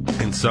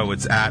 And so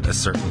it's at a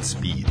certain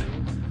speed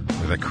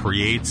that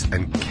creates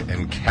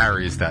and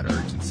carries that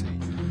urgency.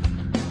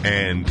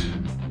 And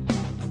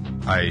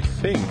I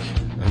think,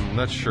 I'm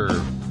not sure,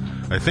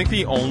 I think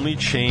the only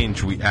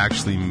change we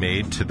actually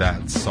made to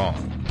that song,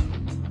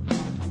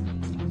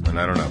 and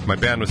I don't know, if my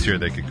band was here,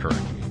 they could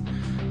correct me,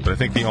 but I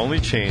think the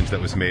only change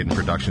that was made in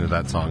production of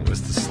that song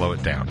was to slow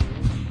it down.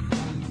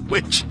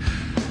 Which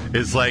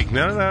is like,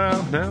 no.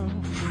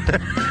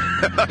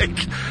 Like,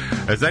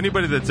 as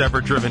anybody that's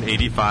ever driven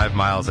 85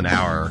 miles an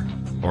hour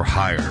or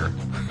higher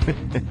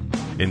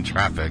in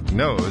traffic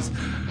knows,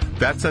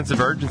 that sense of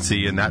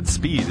urgency and that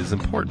speed is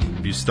important.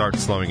 If you start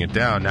slowing it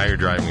down, now you're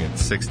driving at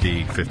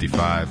 60,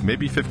 55,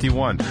 maybe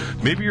 51.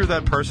 Maybe you're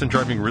that person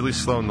driving really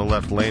slow in the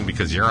left lane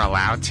because you're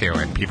allowed to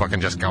and people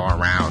can just go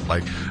around.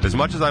 Like, as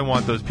much as I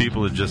want those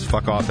people to just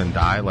fuck off and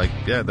die, like,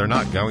 yeah, they're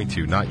not going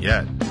to. Not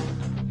yet.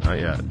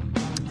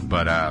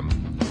 But,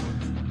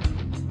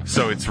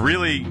 so it's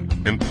really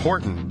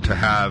important to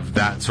have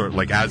that sort of,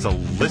 like, as a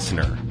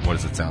listener, what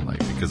does it sound like?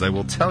 Because I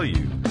will tell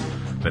you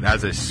that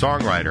as a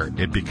songwriter,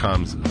 it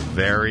becomes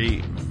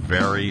very,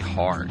 very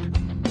hard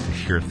to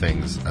hear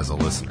things as a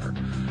listener.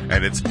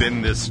 And it's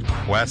been this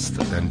quest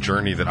and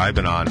journey that I've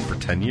been on for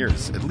 10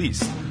 years, at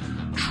least,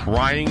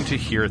 trying to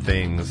hear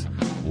things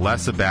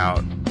less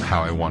about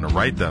how I want to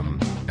write them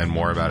and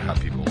more about how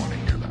people want to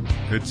hear them.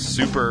 It's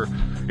super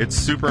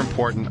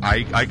important.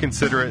 I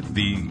consider it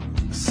the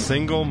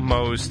single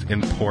most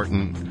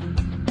important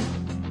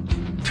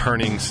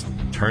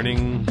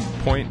turning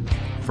point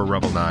for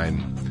Rebel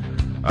 9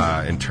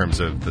 in terms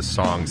of the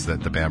songs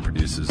that the band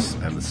produces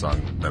and the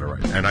song that I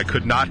write. And I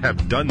could not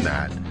have done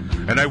that,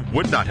 and I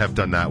would not have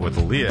done that with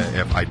Aaliyah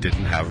if I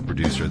didn't have a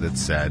producer that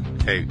said,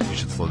 hey, you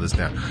should slow this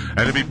down.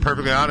 And to be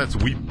perfectly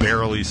honest, we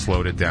barely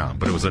slowed it down,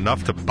 but it was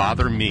enough to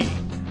bother me,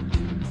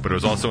 but it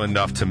was also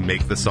enough to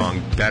make the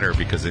song better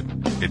because it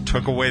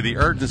took away the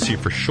urgency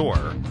for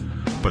sure,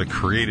 but it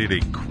created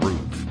a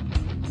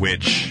groove,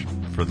 which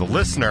for the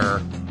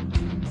listener,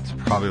 it's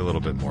probably a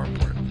little bit more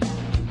important.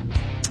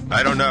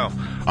 I don't know.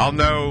 I'll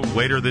know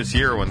later this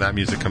year when that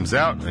music comes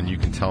out, and you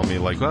can tell me,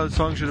 like, well, the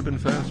song should have been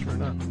faster or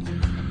not.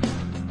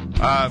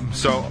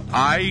 So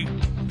I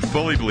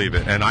fully believe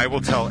it, and I will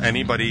tell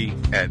anybody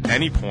at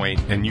any point,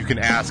 and you can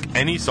ask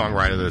any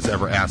songwriter that's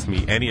ever asked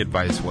me any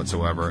advice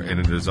whatsoever, and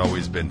it has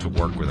always been to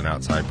work with an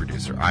outside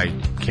producer. I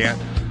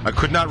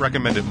could not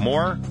recommend it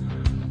more.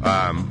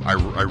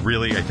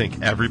 I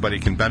think everybody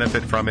can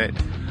benefit from it.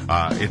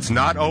 It's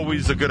not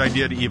always a good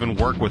idea to even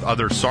work with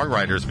other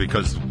songwriters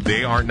because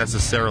they aren't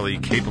necessarily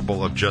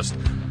capable of just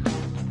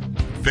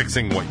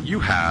fixing what you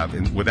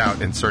have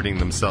without inserting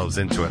themselves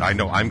into it. I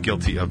know I'm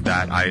guilty of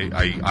that.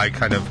 I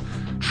kind of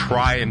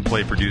try and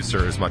play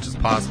producer as much as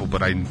possible,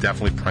 but I'm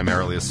definitely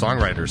primarily a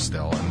songwriter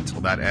still. And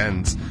until that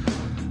ends,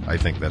 I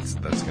think that's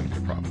going to be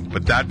a problem.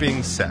 But that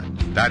being said,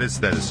 that is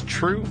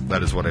true.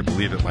 That is what I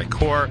believe at my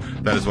core.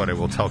 That is what I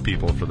will tell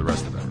people for the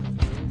rest of it.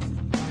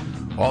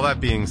 All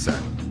that being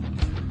said,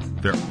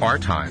 there are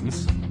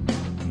times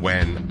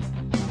when,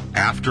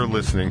 after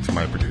listening to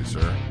my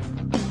producer,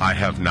 I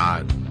have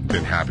not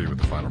been happy with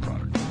the final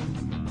product.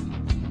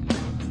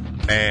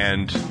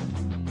 And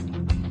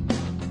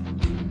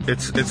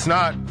it's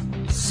not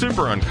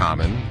super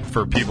uncommon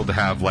for people to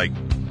have like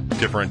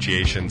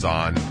differentiations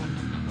on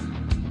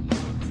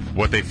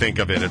what they think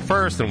of it at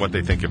first and what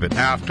they think of it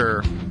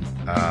after.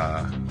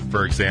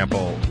 For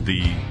example,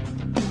 the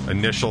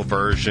initial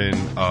version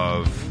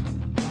of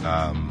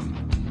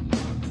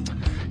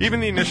even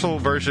the initial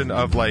version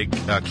of like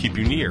Keep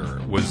You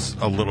Near was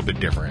a little bit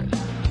different.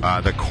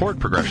 The chord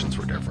progressions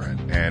were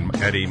different, and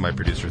Eddie, my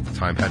producer at the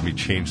time, had me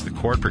change the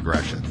chord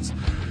progressions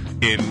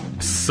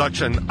in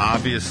such an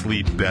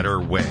obviously better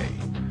way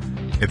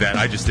that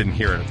I just didn't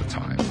hear it at the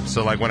time.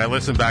 So like when I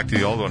listen back to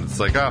the old one, it's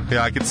like, oh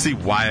yeah, I can see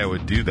why I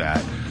would do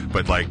that,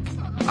 but like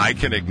I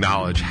can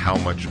acknowledge how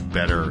much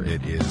better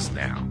it is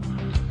now.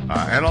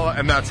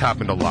 And that's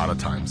happened a lot of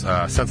times.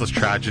 Senseless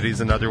Tragedy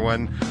is another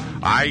one.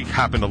 I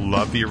happen to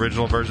love the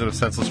original version of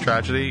Senseless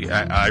Tragedy.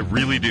 I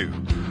really do.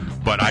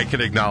 But I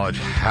can acknowledge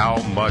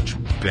how much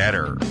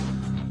better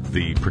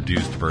the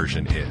produced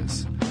version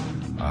is.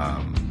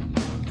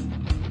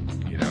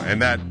 And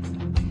that,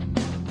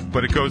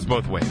 but it goes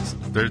both ways.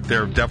 There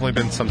have definitely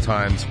been some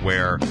times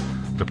where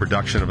the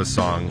production of a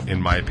song,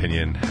 in my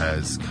opinion,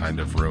 has kind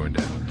of ruined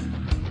it.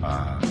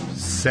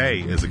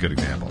 Say is a good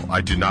example. I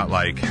do not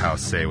like how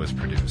Say was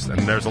produced, and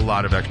there's a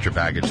lot of extra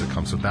baggage that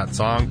comes with that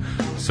song,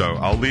 so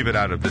I'll leave it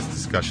out of this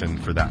discussion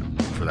for that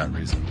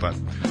reason. But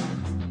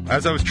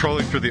as I was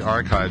trolling through the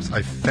archives,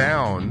 I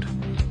found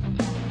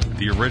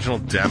the original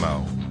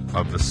demo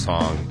of the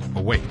song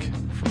Awake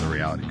from the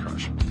Reality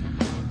Crush.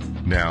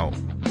 Now,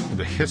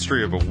 the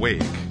history of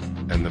Awake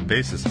and the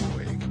basis of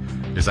Awake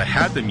is I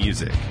had the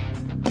music.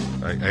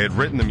 I had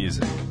written the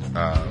music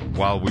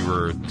while we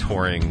were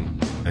touring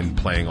and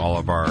playing all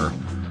of our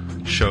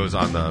shows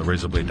on the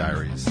Razorblade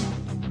Diaries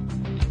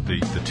the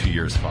 2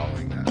 years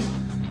following that.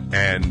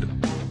 And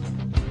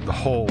the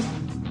whole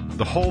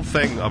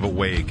thing of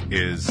Awake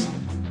is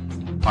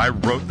I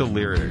wrote the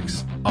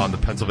lyrics on the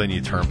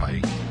Pennsylvania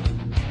Turnpike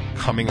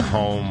coming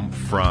home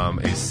from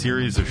a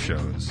series of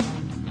shows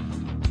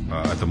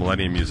at the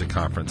Millennium Music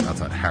Conference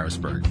outside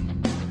Harrisburg.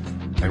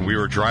 And we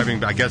were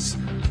driving, I guess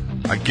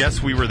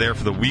we were there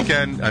for the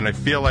weekend, and I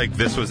feel like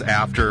this was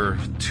after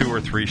 2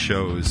 or 3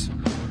 shows.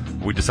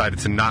 We decided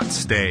to not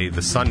stay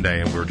the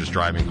Sunday, and we were just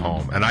driving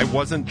home. And I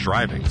wasn't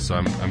driving, so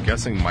I'm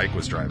guessing Mike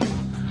was driving.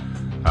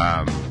 So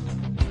I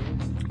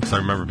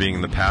remember being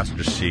in the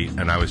passenger seat,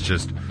 and I was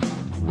just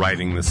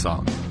writing the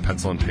song,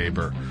 pencil and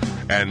paper.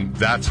 And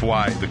that's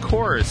why the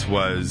chorus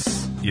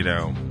was,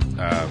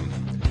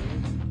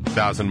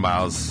 1,000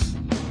 miles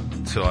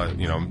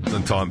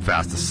until I'm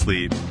fast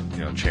asleep,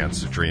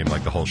 chance to dream,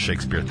 like the whole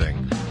Shakespeare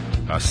thing.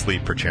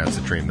 Sleep per chance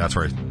to dream. That's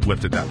where I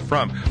lifted that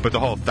from. But the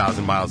whole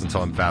 1,000 miles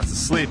until I'm fast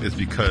asleep is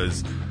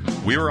because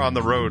we were on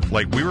the road.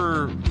 Like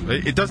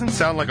it doesn't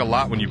sound like a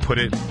lot when you put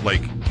it,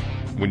 like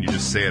when you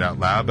just say it out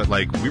loud, but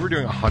like we were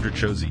doing 100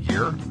 shows a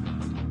year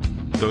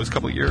those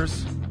couple of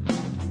years,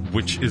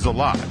 which is a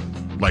lot,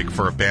 like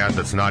for a band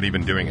that's not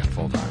even doing it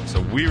full time.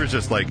 So we were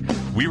just like,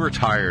 we were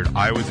tired.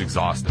 I was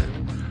exhausted.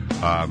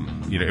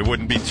 It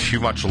wouldn't be too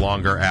much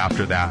longer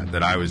after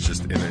that I was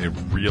just in a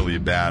really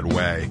bad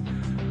way.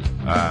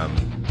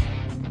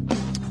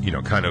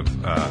 Kind of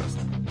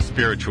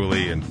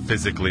spiritually and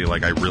physically,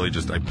 like I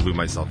blew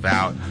myself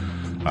out.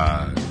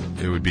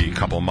 It would be a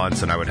couple of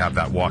months and I would have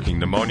that walking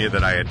pneumonia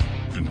that I had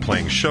been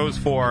playing shows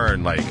for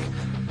and like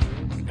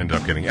ended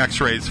up getting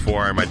x-rays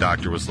for, and my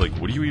doctor was like,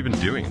 what are you even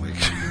doing? Like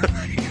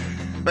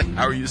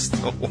how are you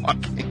still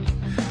walking?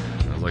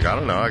 I was like, I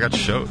don't know, I got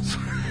shows.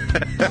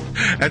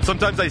 And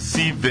sometimes I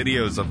see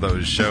videos of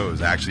those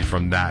shows actually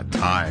from that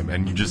time,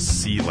 and you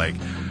just see like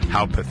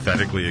how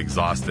pathetically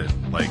exhausted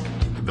like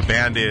the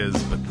band is,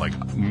 but like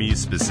me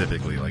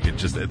specifically, like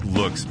it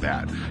looks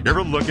bad. You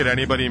ever look at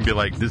anybody and be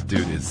like, this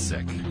dude is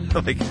sick?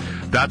 Like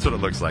that's what it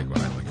looks like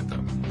when I look at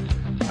them.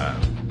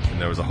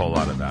 And there was a whole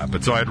lot of that.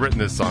 But so I had written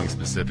this song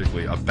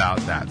specifically about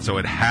that. So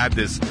it had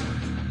this,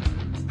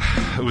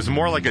 it was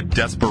more like a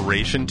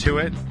desperation to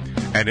it.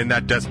 And in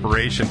that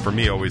desperation, for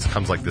me, always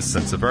comes like this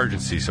sense of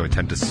urgency. So I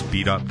tend to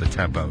speed up the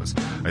tempos.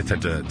 I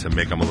tend to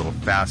make them a little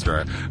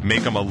faster,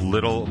 make them a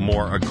little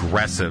more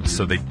aggressive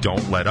so they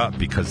don't let up,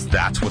 because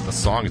that's what the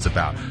song is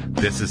about.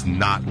 This is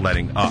not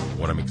letting up.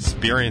 What I'm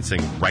experiencing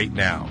right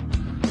now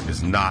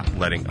is not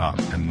letting up.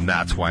 And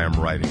that's why I'm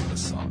writing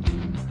this song.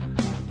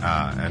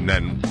 And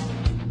then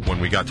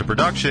when we got to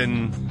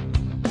production,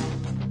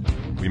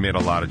 we made a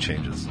lot of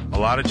changes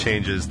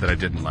that I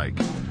didn't like.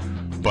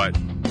 But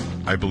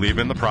I believe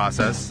in the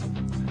process,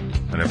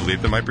 and I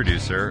believed in my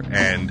producer,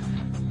 and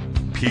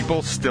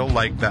people still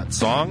like that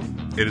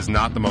song. It is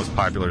not the most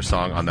popular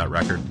song on that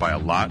record by a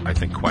lot. I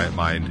think Quiet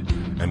Mind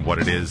and What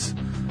It Is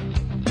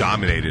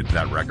dominated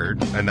that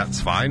record, and that's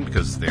fine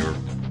because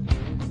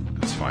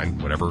it's fine.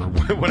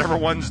 Whatever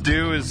ones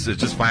do is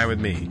just fine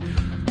with me.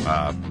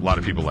 A lot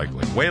of people like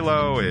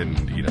Wailo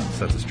and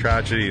Senseless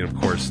Tragedy, and of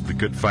course The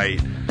Good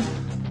Fight.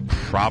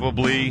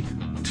 Probably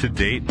to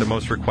date the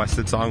most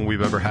requested song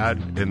we've ever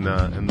had in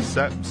the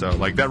set. So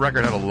that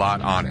record had a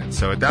lot on it.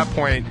 So at that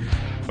point,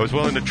 I was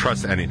willing to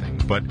trust anything.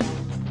 But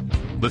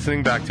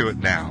listening back to it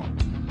now,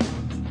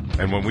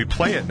 and when we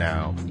play it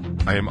now,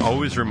 I am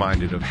always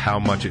reminded of how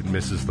much it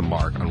misses the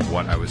mark on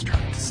what I was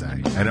trying to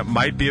say. And it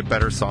might be a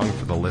better song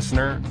for the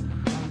listener,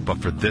 but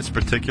for this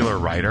particular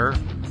writer,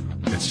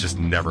 it's just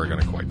never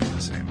going to quite be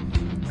the same.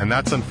 And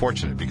that's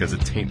unfortunate because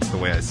it taints the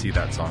way I see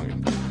that song.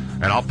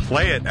 And I'll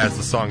play it as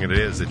the song it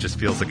is. It just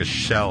feels like a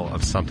shell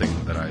of something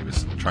that I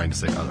was trying to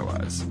say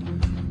otherwise.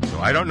 So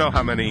I don't know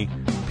how many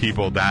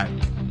people that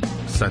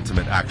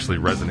sentiment actually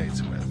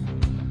resonates with.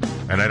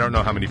 And I don't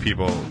know how many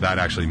people that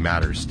actually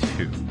matters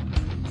to.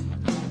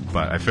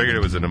 But I figured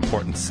it was an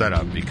important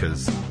setup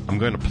because I'm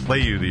going to play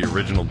you the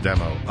original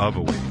demo of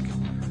Awake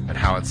and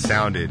how it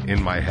sounded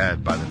in my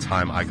head by the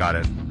time I got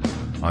it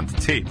onto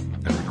tape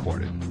and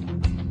recorded.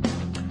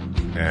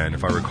 And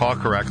if I recall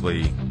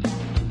correctly,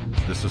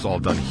 this was all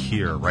done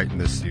here, right in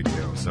this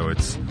studio. So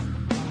it's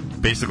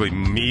basically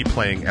me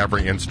playing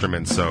every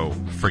instrument, so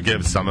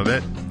forgive some of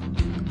it.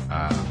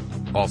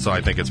 Also,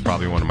 I think it's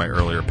probably one of my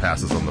earlier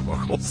passes on the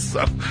vocals.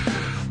 So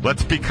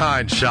let's be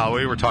kind, shall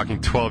we? We're talking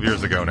 12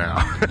 years ago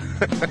now.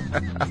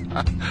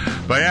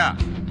 But yeah,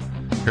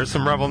 here's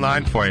some Revel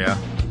 9 for you.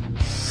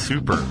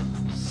 Super,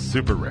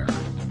 super rare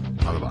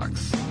on the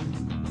box.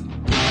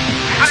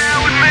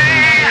 Bear with me.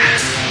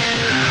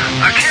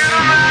 I can't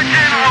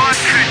imagine what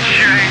could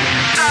change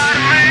inside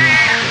of me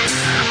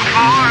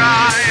before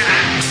I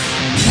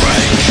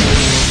break.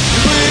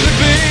 Leave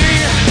it be.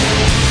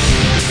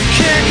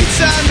 Can't you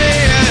tell me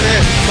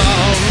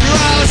anymore?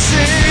 All I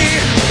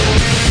see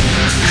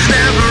is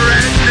never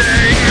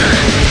ending.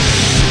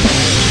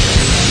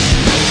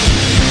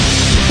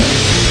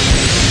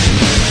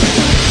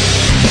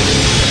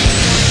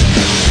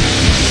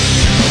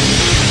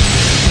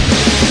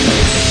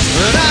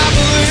 And I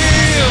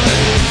believe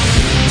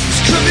this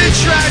could be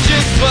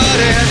tragic, but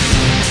it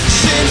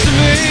seems to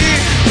me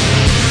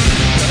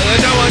that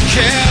no one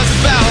cares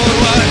about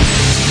what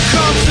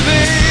comes to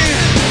be.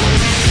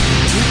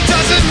 It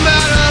doesn't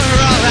matter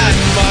all that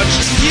much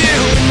to you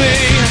and me.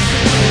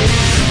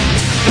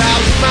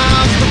 1,000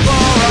 miles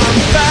before I'm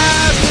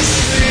fast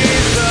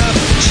asleep, the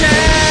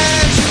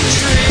chance to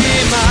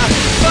dream I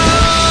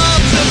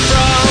falter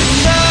from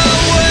the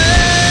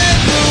way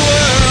the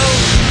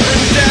world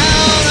and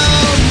down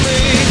on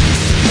me,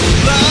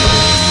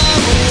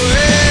 love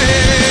away.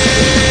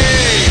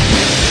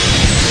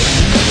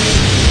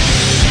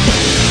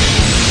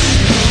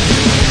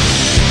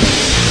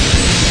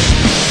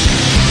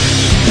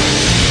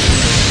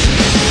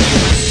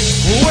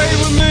 Wait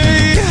with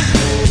me,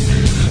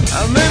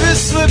 I may be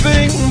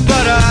slipping,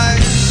 but I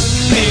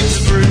need to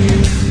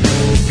breathe.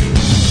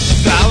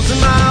 1,000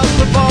 miles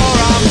before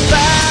I'm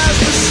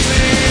fast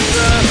asleep,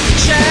 the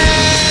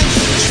chance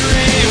to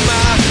dream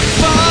I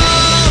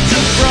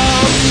falter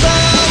from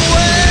the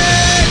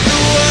way the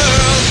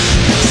world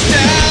is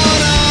down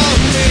on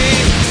me,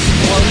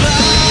 one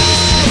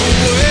love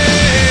away.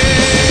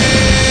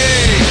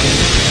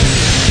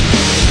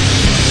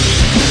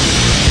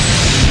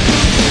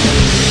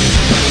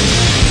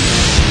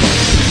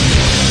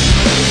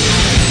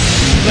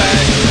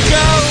 Let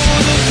go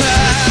the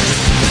past,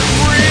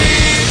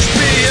 reach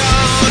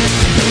beyond,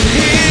 and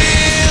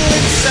heal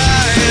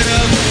inside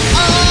of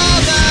all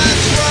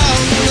that's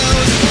wrong.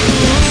 Those who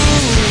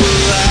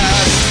will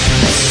last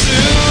will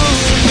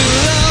soon be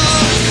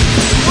lost.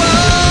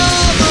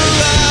 All the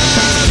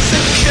lives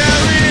that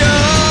carry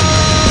on.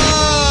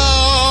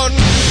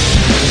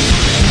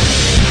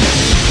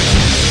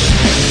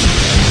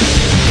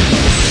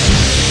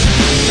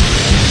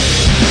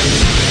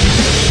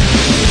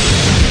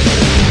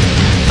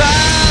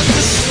 Fast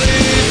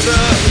asleep,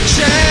 the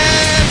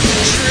chance to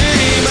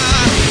dream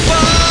I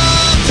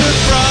faltered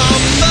from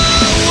the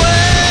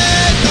way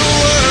the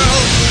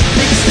world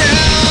is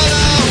down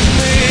on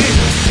me,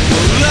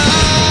 will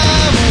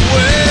love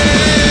away.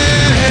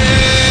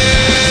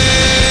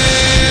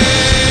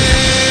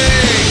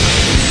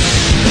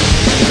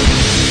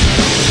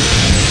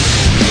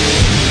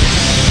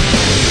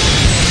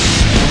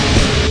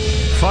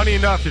 Funny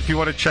enough, if you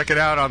want to check it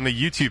out on the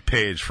YouTube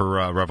page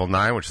for Revel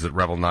 9, which is at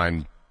Revel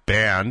 9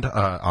 Band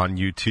on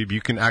YouTube,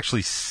 you can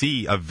actually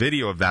see a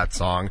video of that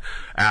song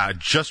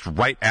just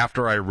right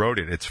after I wrote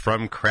it. It's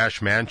from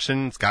Crash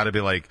Mansion. It's got to be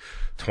like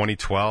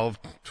 2012,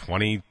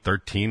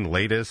 2013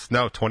 latest.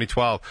 No,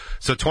 2012.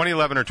 So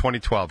 2011 or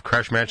 2012,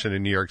 Crash Mansion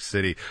in New York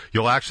City.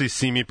 You'll actually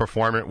see me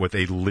perform it with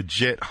a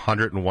legit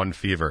 101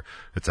 fever.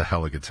 It's a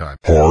hella good time.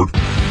 Hard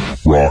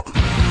Rock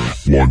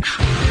Lunch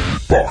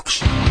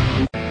Box.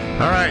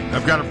 All right,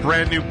 I've got a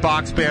brand new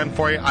box band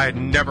for you. I had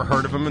never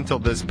heard of them until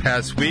this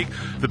past week.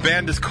 The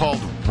band is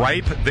called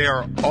Ripe. They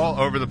are all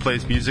over the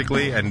place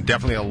musically and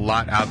definitely a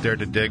lot out there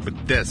to dig,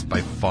 but this, by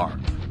far,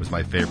 was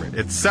my favorite.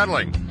 It's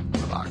Settling in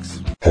the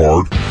box.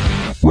 Hard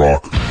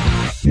Rock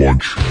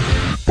Lunch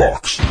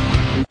Box.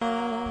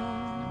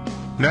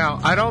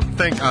 Now, I don't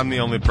think I'm the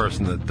only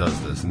person that does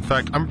this. In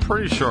fact, I'm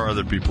pretty sure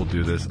other people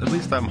do this. At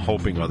least I'm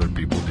hoping other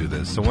people do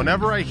this. So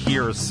whenever I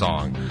hear a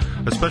song,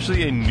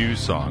 especially a new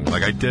song,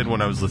 like I did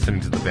when I was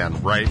listening to the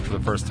band Ripe for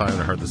the first time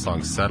and I heard the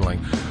song Settling,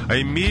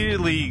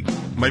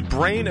 my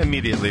brain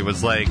immediately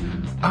was like,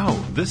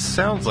 oh, this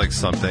sounds like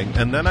something.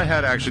 And then I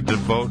had to actually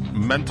devote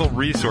mental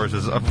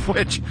resources, of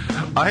which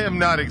I am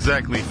not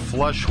exactly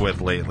flush with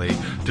lately,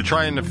 to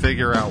trying to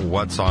figure out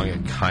what song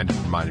it kind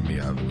of reminded me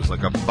of. It was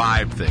like a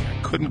vibe thing.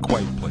 I couldn't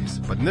quite place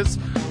it. But in this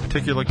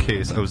particular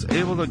case, I was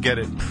able to get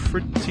it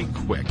pretty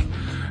quick.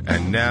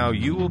 And now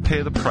you will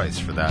pay the price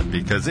for that,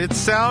 because it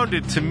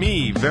sounded to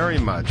me very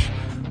much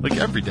like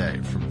Every Day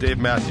from Dave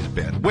Matthews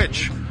Band,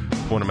 which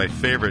one of my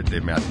favorite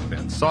Dave Matthews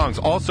Band songs.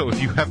 Also,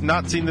 if you have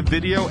not seen the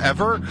video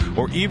ever,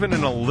 or even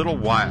in a little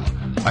while,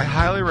 I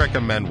highly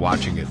recommend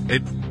watching it.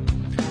 It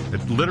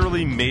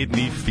literally made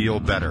me feel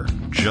better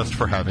just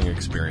for having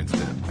experienced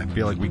it. I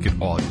feel like we could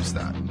all use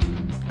that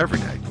every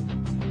day.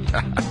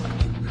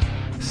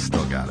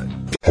 Still got it.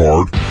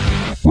 Hard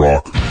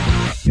Rock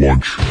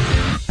Lunch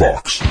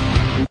Box.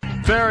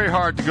 Very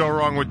hard to go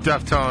wrong with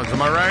Deftones,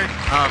 am I right?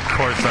 Of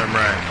course I'm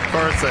right. Of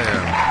course I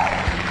am.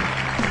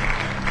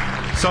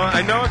 So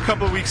I know a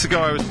couple of weeks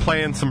ago I was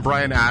playing some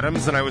Bryan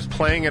Adams, and I was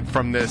playing it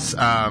from this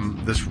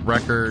this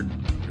record.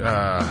 For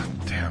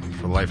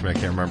the life of me I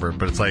can't remember it,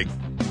 but it's like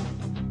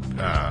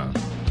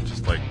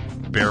just like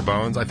Bare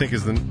Bones, I think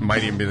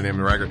might even be the name of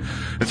the record.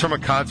 It's from a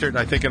concert,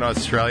 I think, in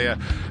Australia,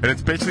 and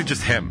it's basically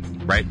just him,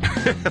 right?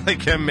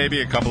 Like him,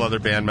 maybe a couple other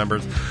band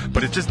members,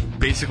 but it's just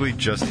basically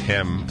just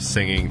him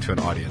singing to an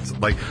audience.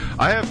 Like,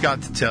 I have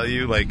got to tell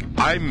you, like,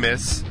 I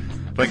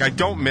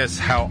don't miss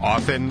how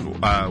often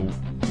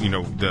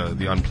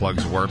the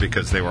unplugs were,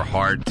 because they were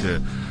hard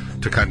to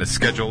kind of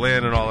schedule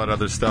in and all that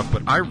other stuff.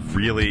 But I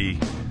really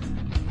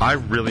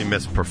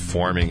miss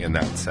performing in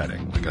that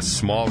setting, like a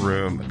small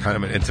room, kind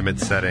of an intimate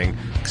setting,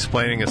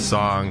 explaining a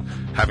song,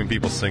 having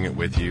people sing it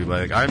with you.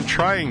 Like,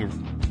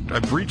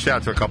 I've reached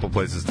out to a couple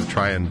places to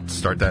try and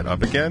start that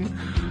up again.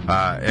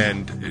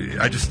 And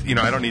I just,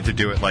 I don't need to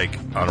do it like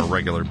on a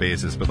regular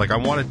basis, but like I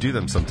want to do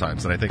them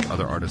sometimes. And I think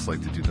other artists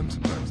like to do them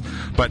sometimes.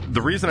 But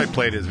the reason I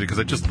played it is because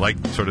I just like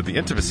sort of the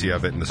intimacy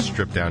of it and the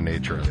stripped down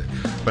nature of it.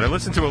 But I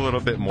listened to a little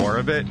bit more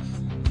of it,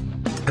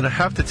 and I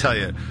have to tell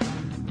you,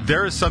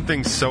 there is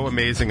something so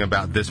amazing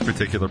about this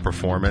particular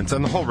performance,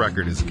 and the whole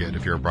record is good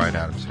if you're a Bryan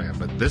Adams fan,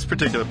 but this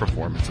particular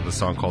performance of the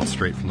song called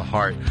Straight from the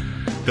Heart,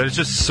 that is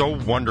just so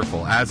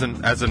wonderful. As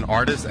an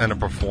artist and a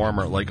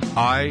performer, like,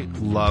 I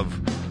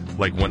love,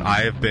 like, when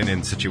I have been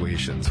in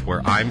situations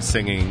where I'm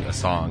singing a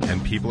song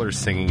and people are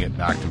singing it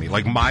back to me,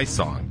 like my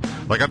song.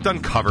 Like, I've done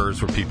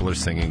covers where people are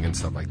singing and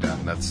stuff like that,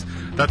 and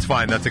that's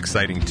fine. That's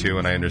exciting too,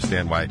 and I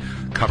understand why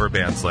cover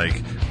bands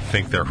like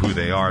think they're who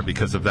they are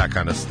because of that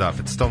kind of stuff.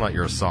 It's still not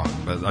your song,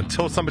 but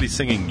until somebody's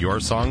singing your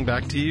song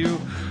back to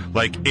you,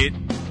 like, it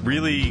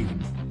really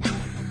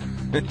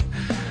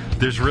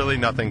there's really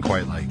nothing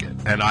quite like it.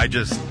 And I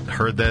just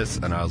heard this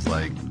and I was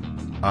like,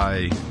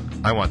 I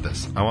want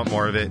this. I want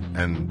more of it.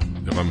 And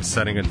if I'm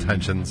setting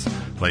intentions,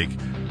 like,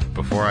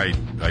 before I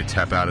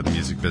tap out of the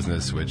music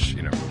business, which,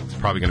 it's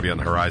probably going to be on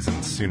the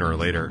horizon sooner or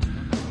later,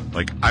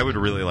 like, I would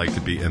really like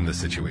to be in this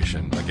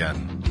situation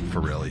again,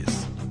 for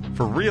realies.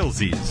 For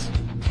realsies.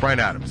 Bryan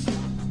Adams. A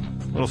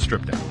little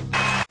stripped down.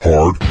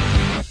 Hard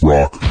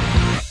Rock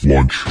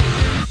Lunch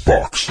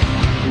Box.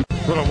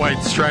 Little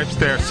white stripes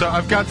there. So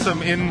I've got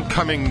some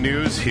incoming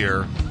news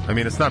here. I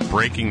mean, it's not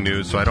breaking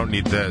news, so I don't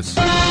need this.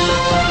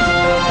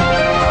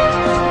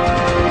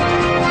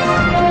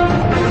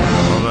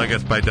 I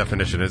guess by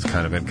definition is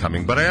kind of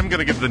incoming, but I am going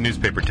to give the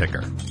newspaper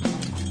ticker.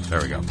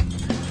 There we go.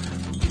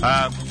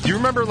 Do you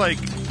remember,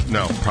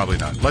 no, probably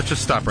not. Let's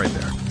just stop right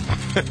there.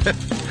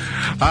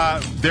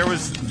 There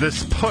was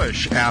this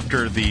push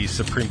after the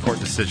Supreme Court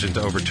decision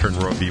to overturn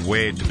Roe v.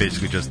 Wade to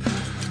basically just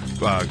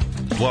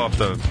blow up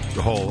the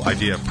whole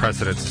idea of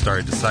precedents and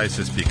stare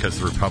decisis, because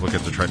the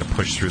Republicans are trying to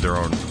push through their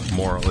own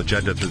moral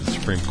agenda through the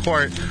Supreme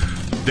Court.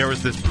 There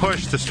was this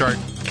push to start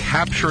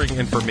capturing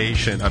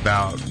information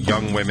about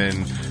young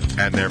women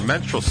and their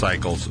menstrual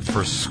cycles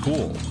for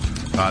school.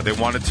 They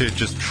wanted to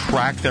just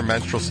track their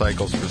menstrual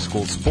cycles for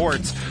school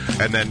sports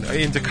and then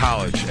into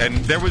college. And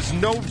there was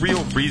no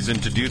real reason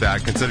to do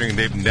that, considering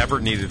they've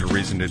never needed a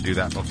reason to do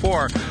that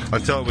before,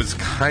 until it was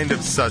kind of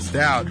sussed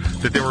out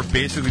that they were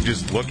basically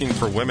just looking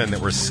for women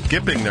that were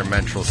skipping their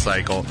menstrual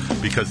cycle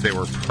because they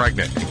were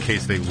pregnant, in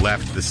case they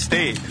left the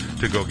state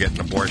to go get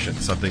an abortion,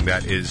 something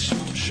that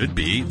should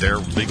be their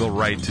legal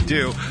right to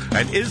do,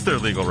 and is their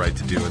legal right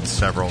to do in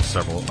several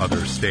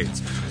other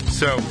states.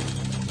 So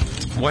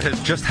what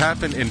has just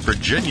happened in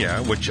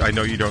Virginia, which I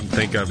know you don't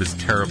think of as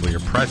terribly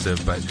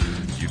oppressive, but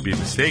you'd be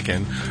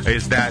mistaken,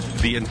 is that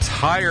the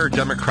entire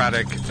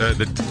Democratic,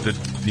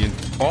 the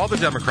all the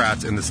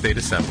Democrats in the state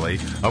assembly,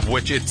 of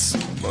which it's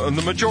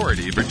the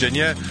majority.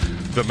 Virginia,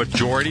 the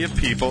majority of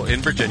people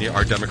in Virginia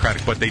are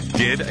Democratic, but they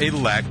did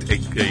elect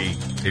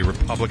a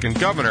Republican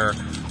governor.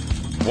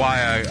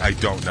 Why, I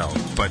don't know,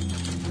 but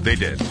they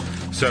did.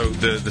 So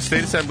the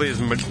state assembly is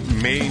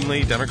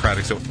mainly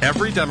Democratic. So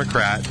every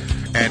Democrat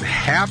and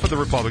half of the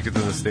Republicans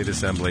in the state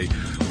assembly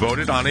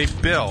voted on a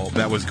bill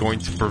that was going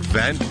to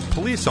prevent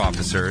police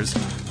officers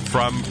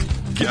from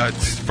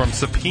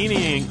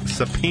subpoenaing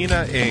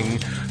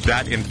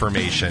that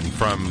information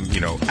from,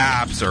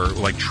 apps or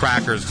like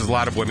trackers, because a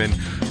lot of women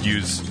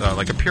use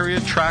like a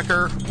period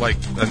tracker, like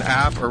an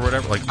app or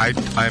whatever. Like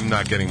I'm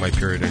not getting my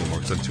period anymore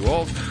because I'm too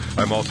old.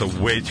 I'm also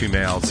way too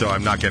male, so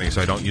I'm not getting,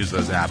 so I don't use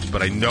those apps,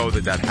 but I know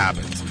that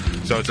happens.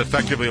 So it's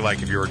effectively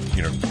like if your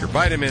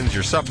vitamins,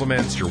 your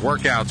supplements, your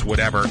workouts,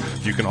 whatever,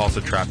 you can also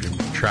track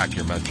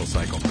your menstrual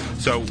cycle.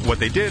 So what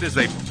they did is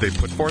they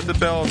put forth the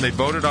bill and they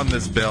voted on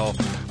this bill.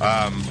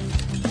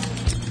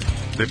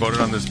 They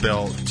voted on this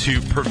bill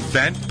to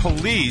prevent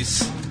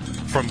police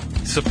from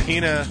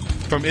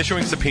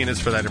issuing subpoenas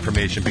for that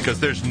information, because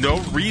there's no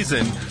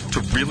reason to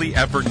really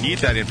ever need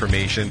that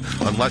information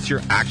unless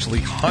you're actually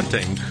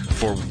hunting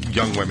for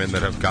young women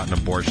that have gotten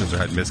abortions or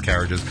had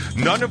miscarriages,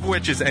 none of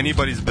which is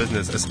anybody's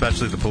business,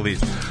 especially the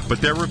police.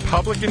 But their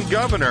Republican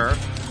governor,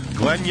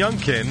 Glenn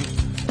Youngkin,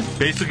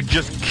 basically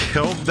just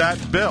killed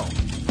that bill.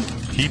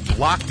 He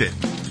blocked it.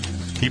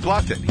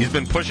 He's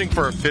been pushing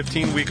for a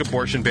 15-week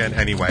abortion ban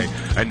anyway,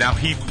 and now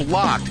he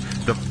blocked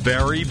the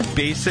very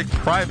basic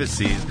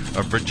privacies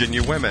of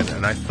Virginia women.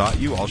 And I thought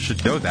you all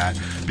should know that,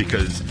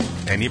 because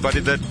anybody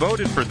that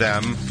voted for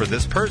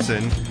this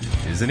person,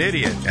 is an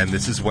idiot, and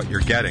this is what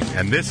you're getting.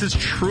 And this is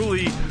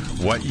truly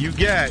what you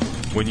get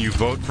when you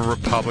vote for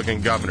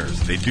Republican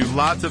governors. They do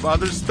lots of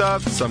other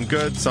stuff, some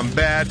good, some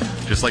bad,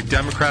 just like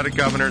Democratic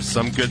governors,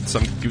 some good,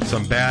 some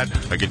bad.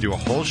 I could do a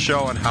whole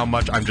show on how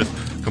much I'm just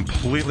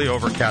completely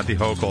over Kathy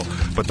Hochul.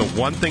 But the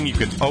one thing you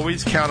can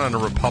always count on a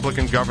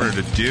Republican governor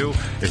to do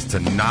is to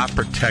not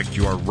protect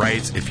your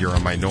rights if you're a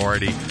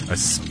minority,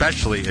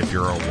 especially if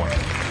you're a woman.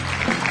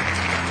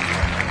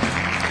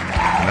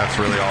 And that's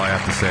really all I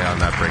have to say on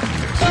that breaking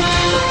news.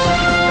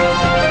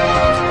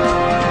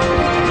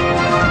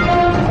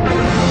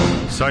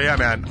 So yeah,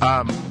 man.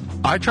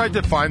 I tried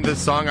to find this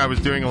song. I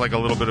was doing like a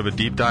little bit of a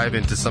deep dive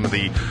into some of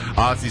the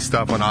Ozzy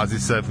stuff when Ozzy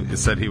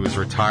said he was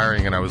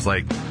retiring, and I was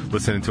like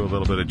listening to a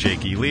little bit of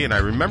Jake E. Lee, and I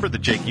remembered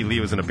that Jake E. Lee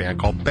was in a band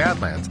called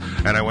Badlands,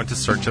 and I went to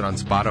search it on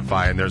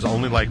Spotify, and there's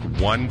only like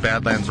one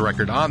Badlands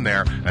record on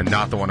there, and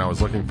not the one I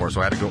was looking for, so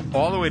I had to go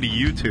all the way to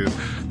YouTube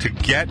to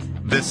get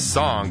this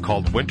song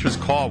called Winter's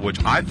Call,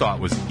 which I thought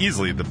was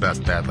easily the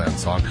best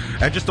Badlands song,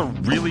 and just a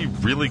really,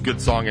 really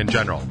good song in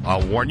general.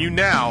 I'll warn you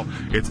now,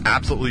 it's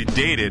absolutely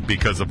dated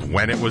because of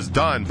when it was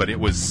done, but it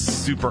was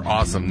super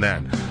awesome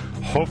then.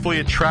 Hopefully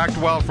it tracked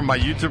well from my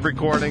YouTube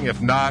recording.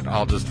 If not,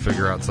 I'll just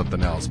figure out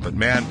something else. But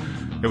man,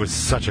 it was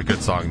such a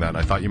good song then.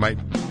 I thought you might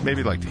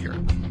maybe like to hear it.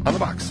 On the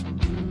box.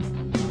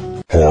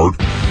 Hard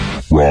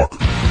Rock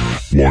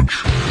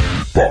Lunch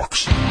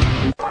Box.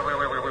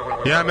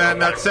 Yeah, man,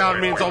 that sound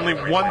means only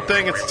one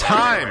thing. It's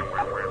time,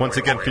 once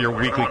again, for your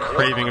weekly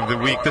craving of the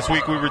week. This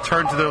week we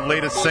return to their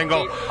latest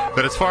single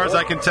that, as far as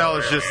I can tell,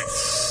 is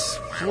just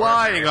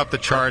flying up the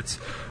charts.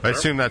 I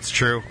assume that's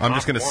true. I'm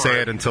just going to say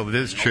it until it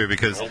is true,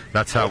 because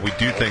that's how we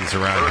do things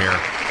around here.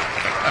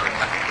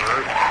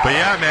 But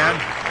yeah, man,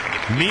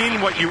 mean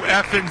what you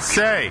effing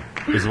say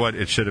is what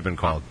it should have been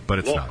called, but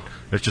it's not.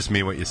 It's just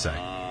mean what you say.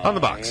 On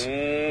the box.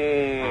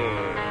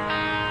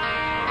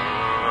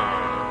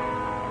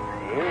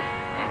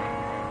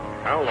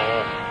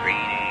 Hello.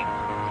 Reading.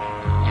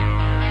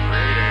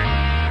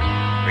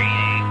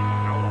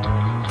 Hello.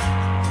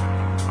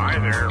 Hi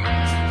there.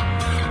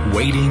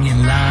 Waiting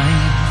in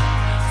line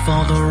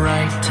for the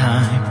right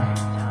time.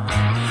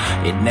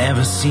 It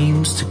never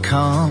seems to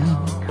come.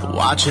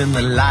 Watching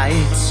the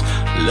lights,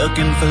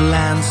 looking for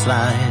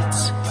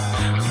landslides.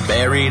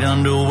 Buried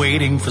under,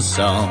 waiting for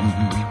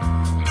someone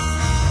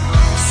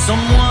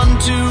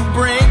to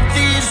break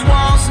these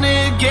walls,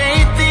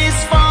 negate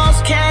these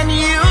falls. Can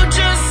you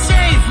just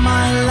save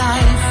my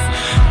life?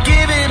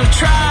 Give it a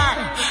try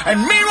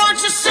and mean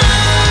what you say.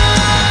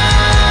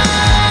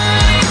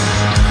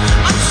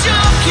 I'm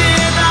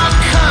choking up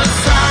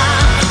 'cause I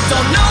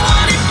don't know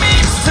what it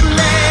means to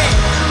me.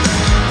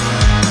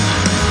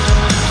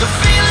 The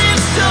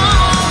feelings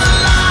don't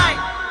align.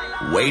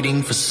 Waiting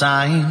for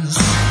signs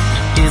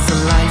is a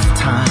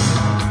lifetime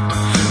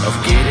of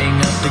getting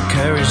up the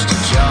courage to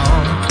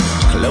jump.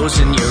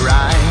 Closing your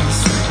eyes,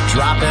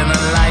 dropping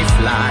a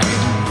lifeline.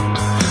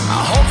 I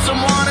hope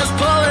someone is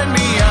pulling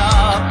me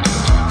up.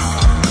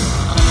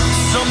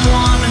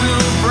 Someone who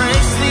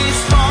breaks these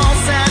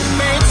falls and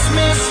makes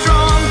me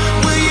strong.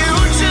 Will you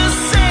just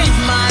save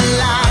my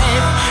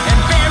life and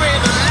bury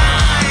the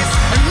lies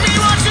and mean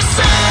what you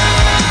say?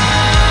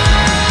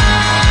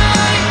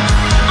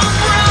 I'm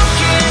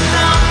broken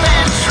up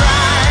and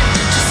trying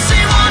to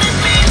see what it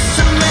means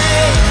to me.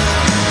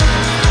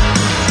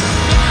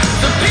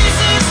 The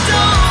pieces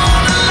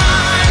don't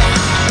align,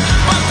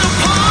 but the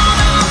part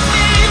of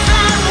me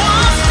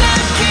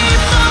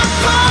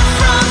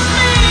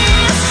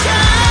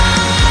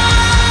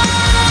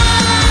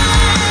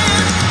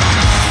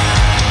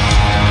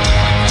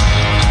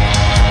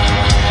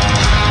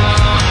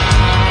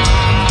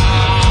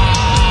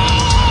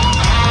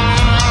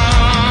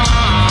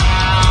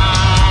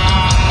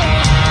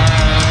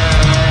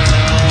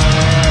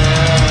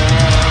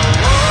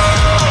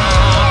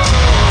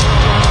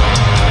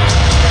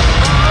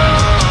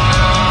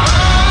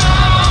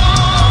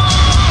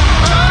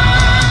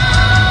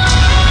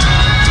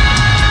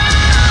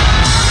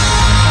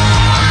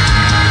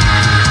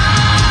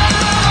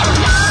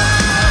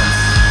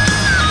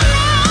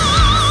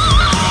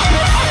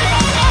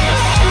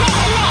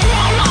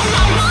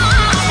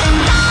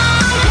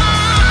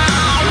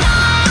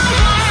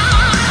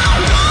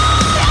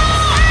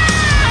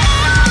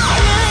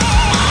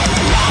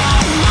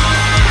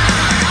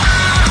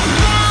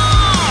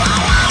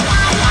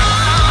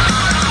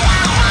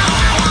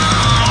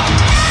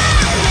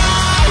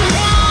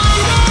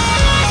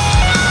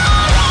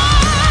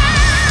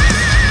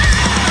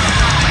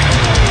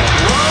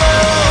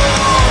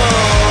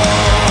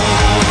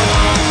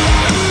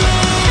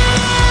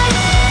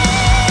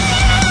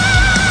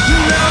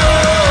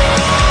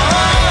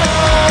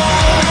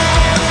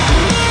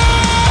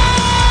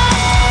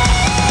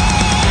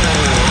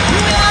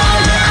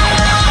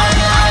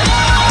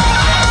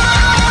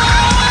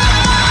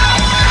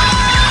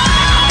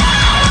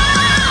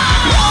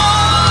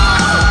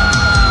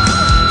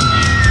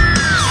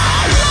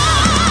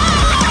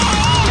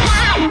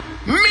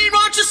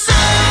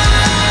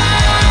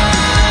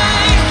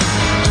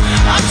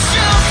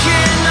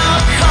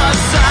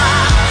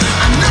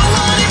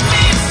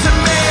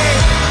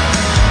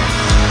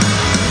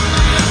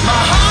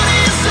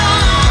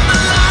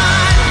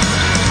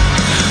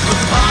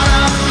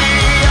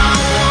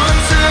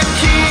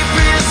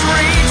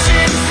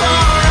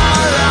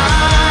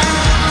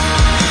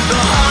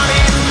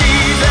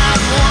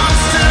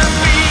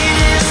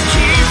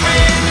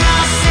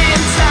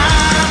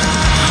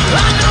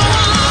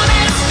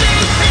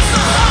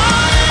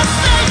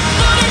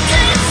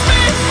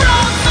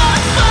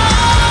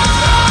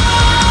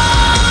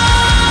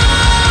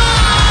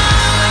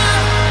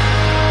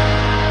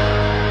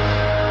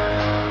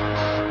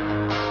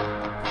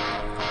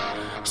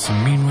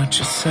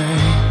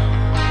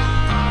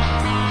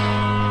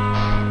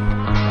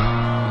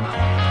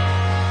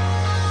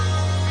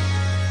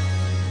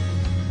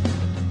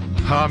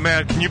Oh,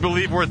 man, can you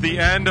believe we're at the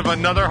end of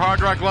another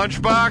Hard Rock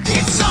Lunchbox?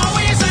 It's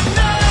always a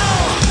no.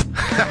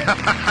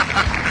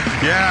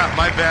 Yeah,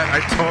 my bad.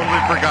 I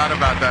totally forgot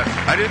about that.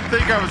 I didn't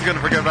think I was going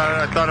to forget about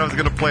it. I thought I was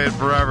going to play it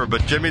forever.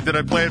 But, Jimmy, did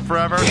I play it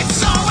forever?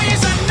 It's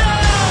always a no.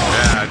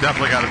 Yeah, I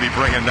definitely got to be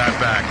bringing that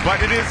back. But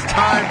it is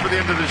time for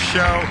the end of the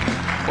show.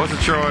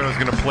 Wasn't sure what I was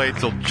going to play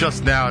till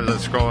just now as I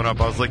was scrolling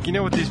up. I was like, you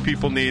know what these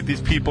people need?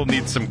 These people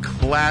need some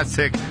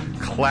classic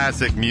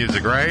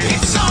music, right?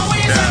 It's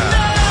always a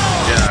no.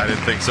 Yeah, I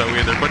didn't think so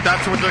either. But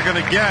that's what they're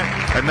going to get.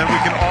 And then we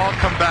can all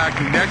come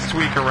back next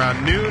week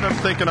around noon, I'm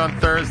thinking on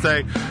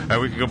Thursday, and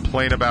we can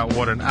complain about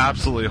what an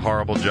absolutely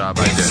horrible job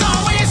I did. It's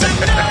always a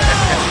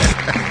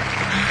no.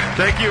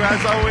 Thank you,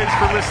 as always,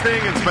 for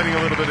listening and spending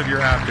a little bit of your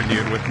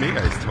afternoon with me.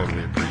 I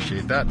totally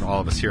appreciate that. And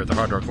all of us here at the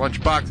Hard Rock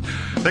Lunchbox,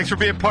 thanks for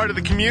being part of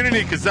the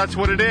community, because that's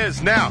what it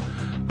is. Now,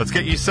 let's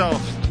get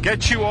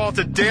you all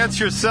to dance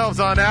yourselves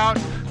on out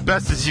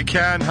best as you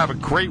can. Have a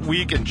great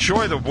week.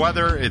 Enjoy the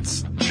weather.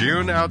 It's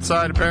June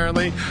outside,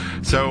 apparently.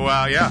 So,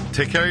 yeah,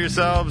 take care of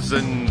yourselves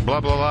and blah,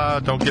 blah, blah.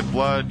 Don't get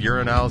blood,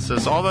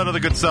 urinalysis, all that other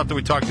good stuff that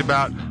we talked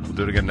about. We'll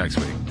do it again next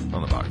week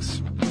on The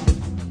Box.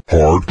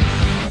 Hard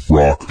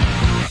Rock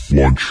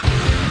Lunch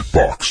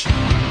Box.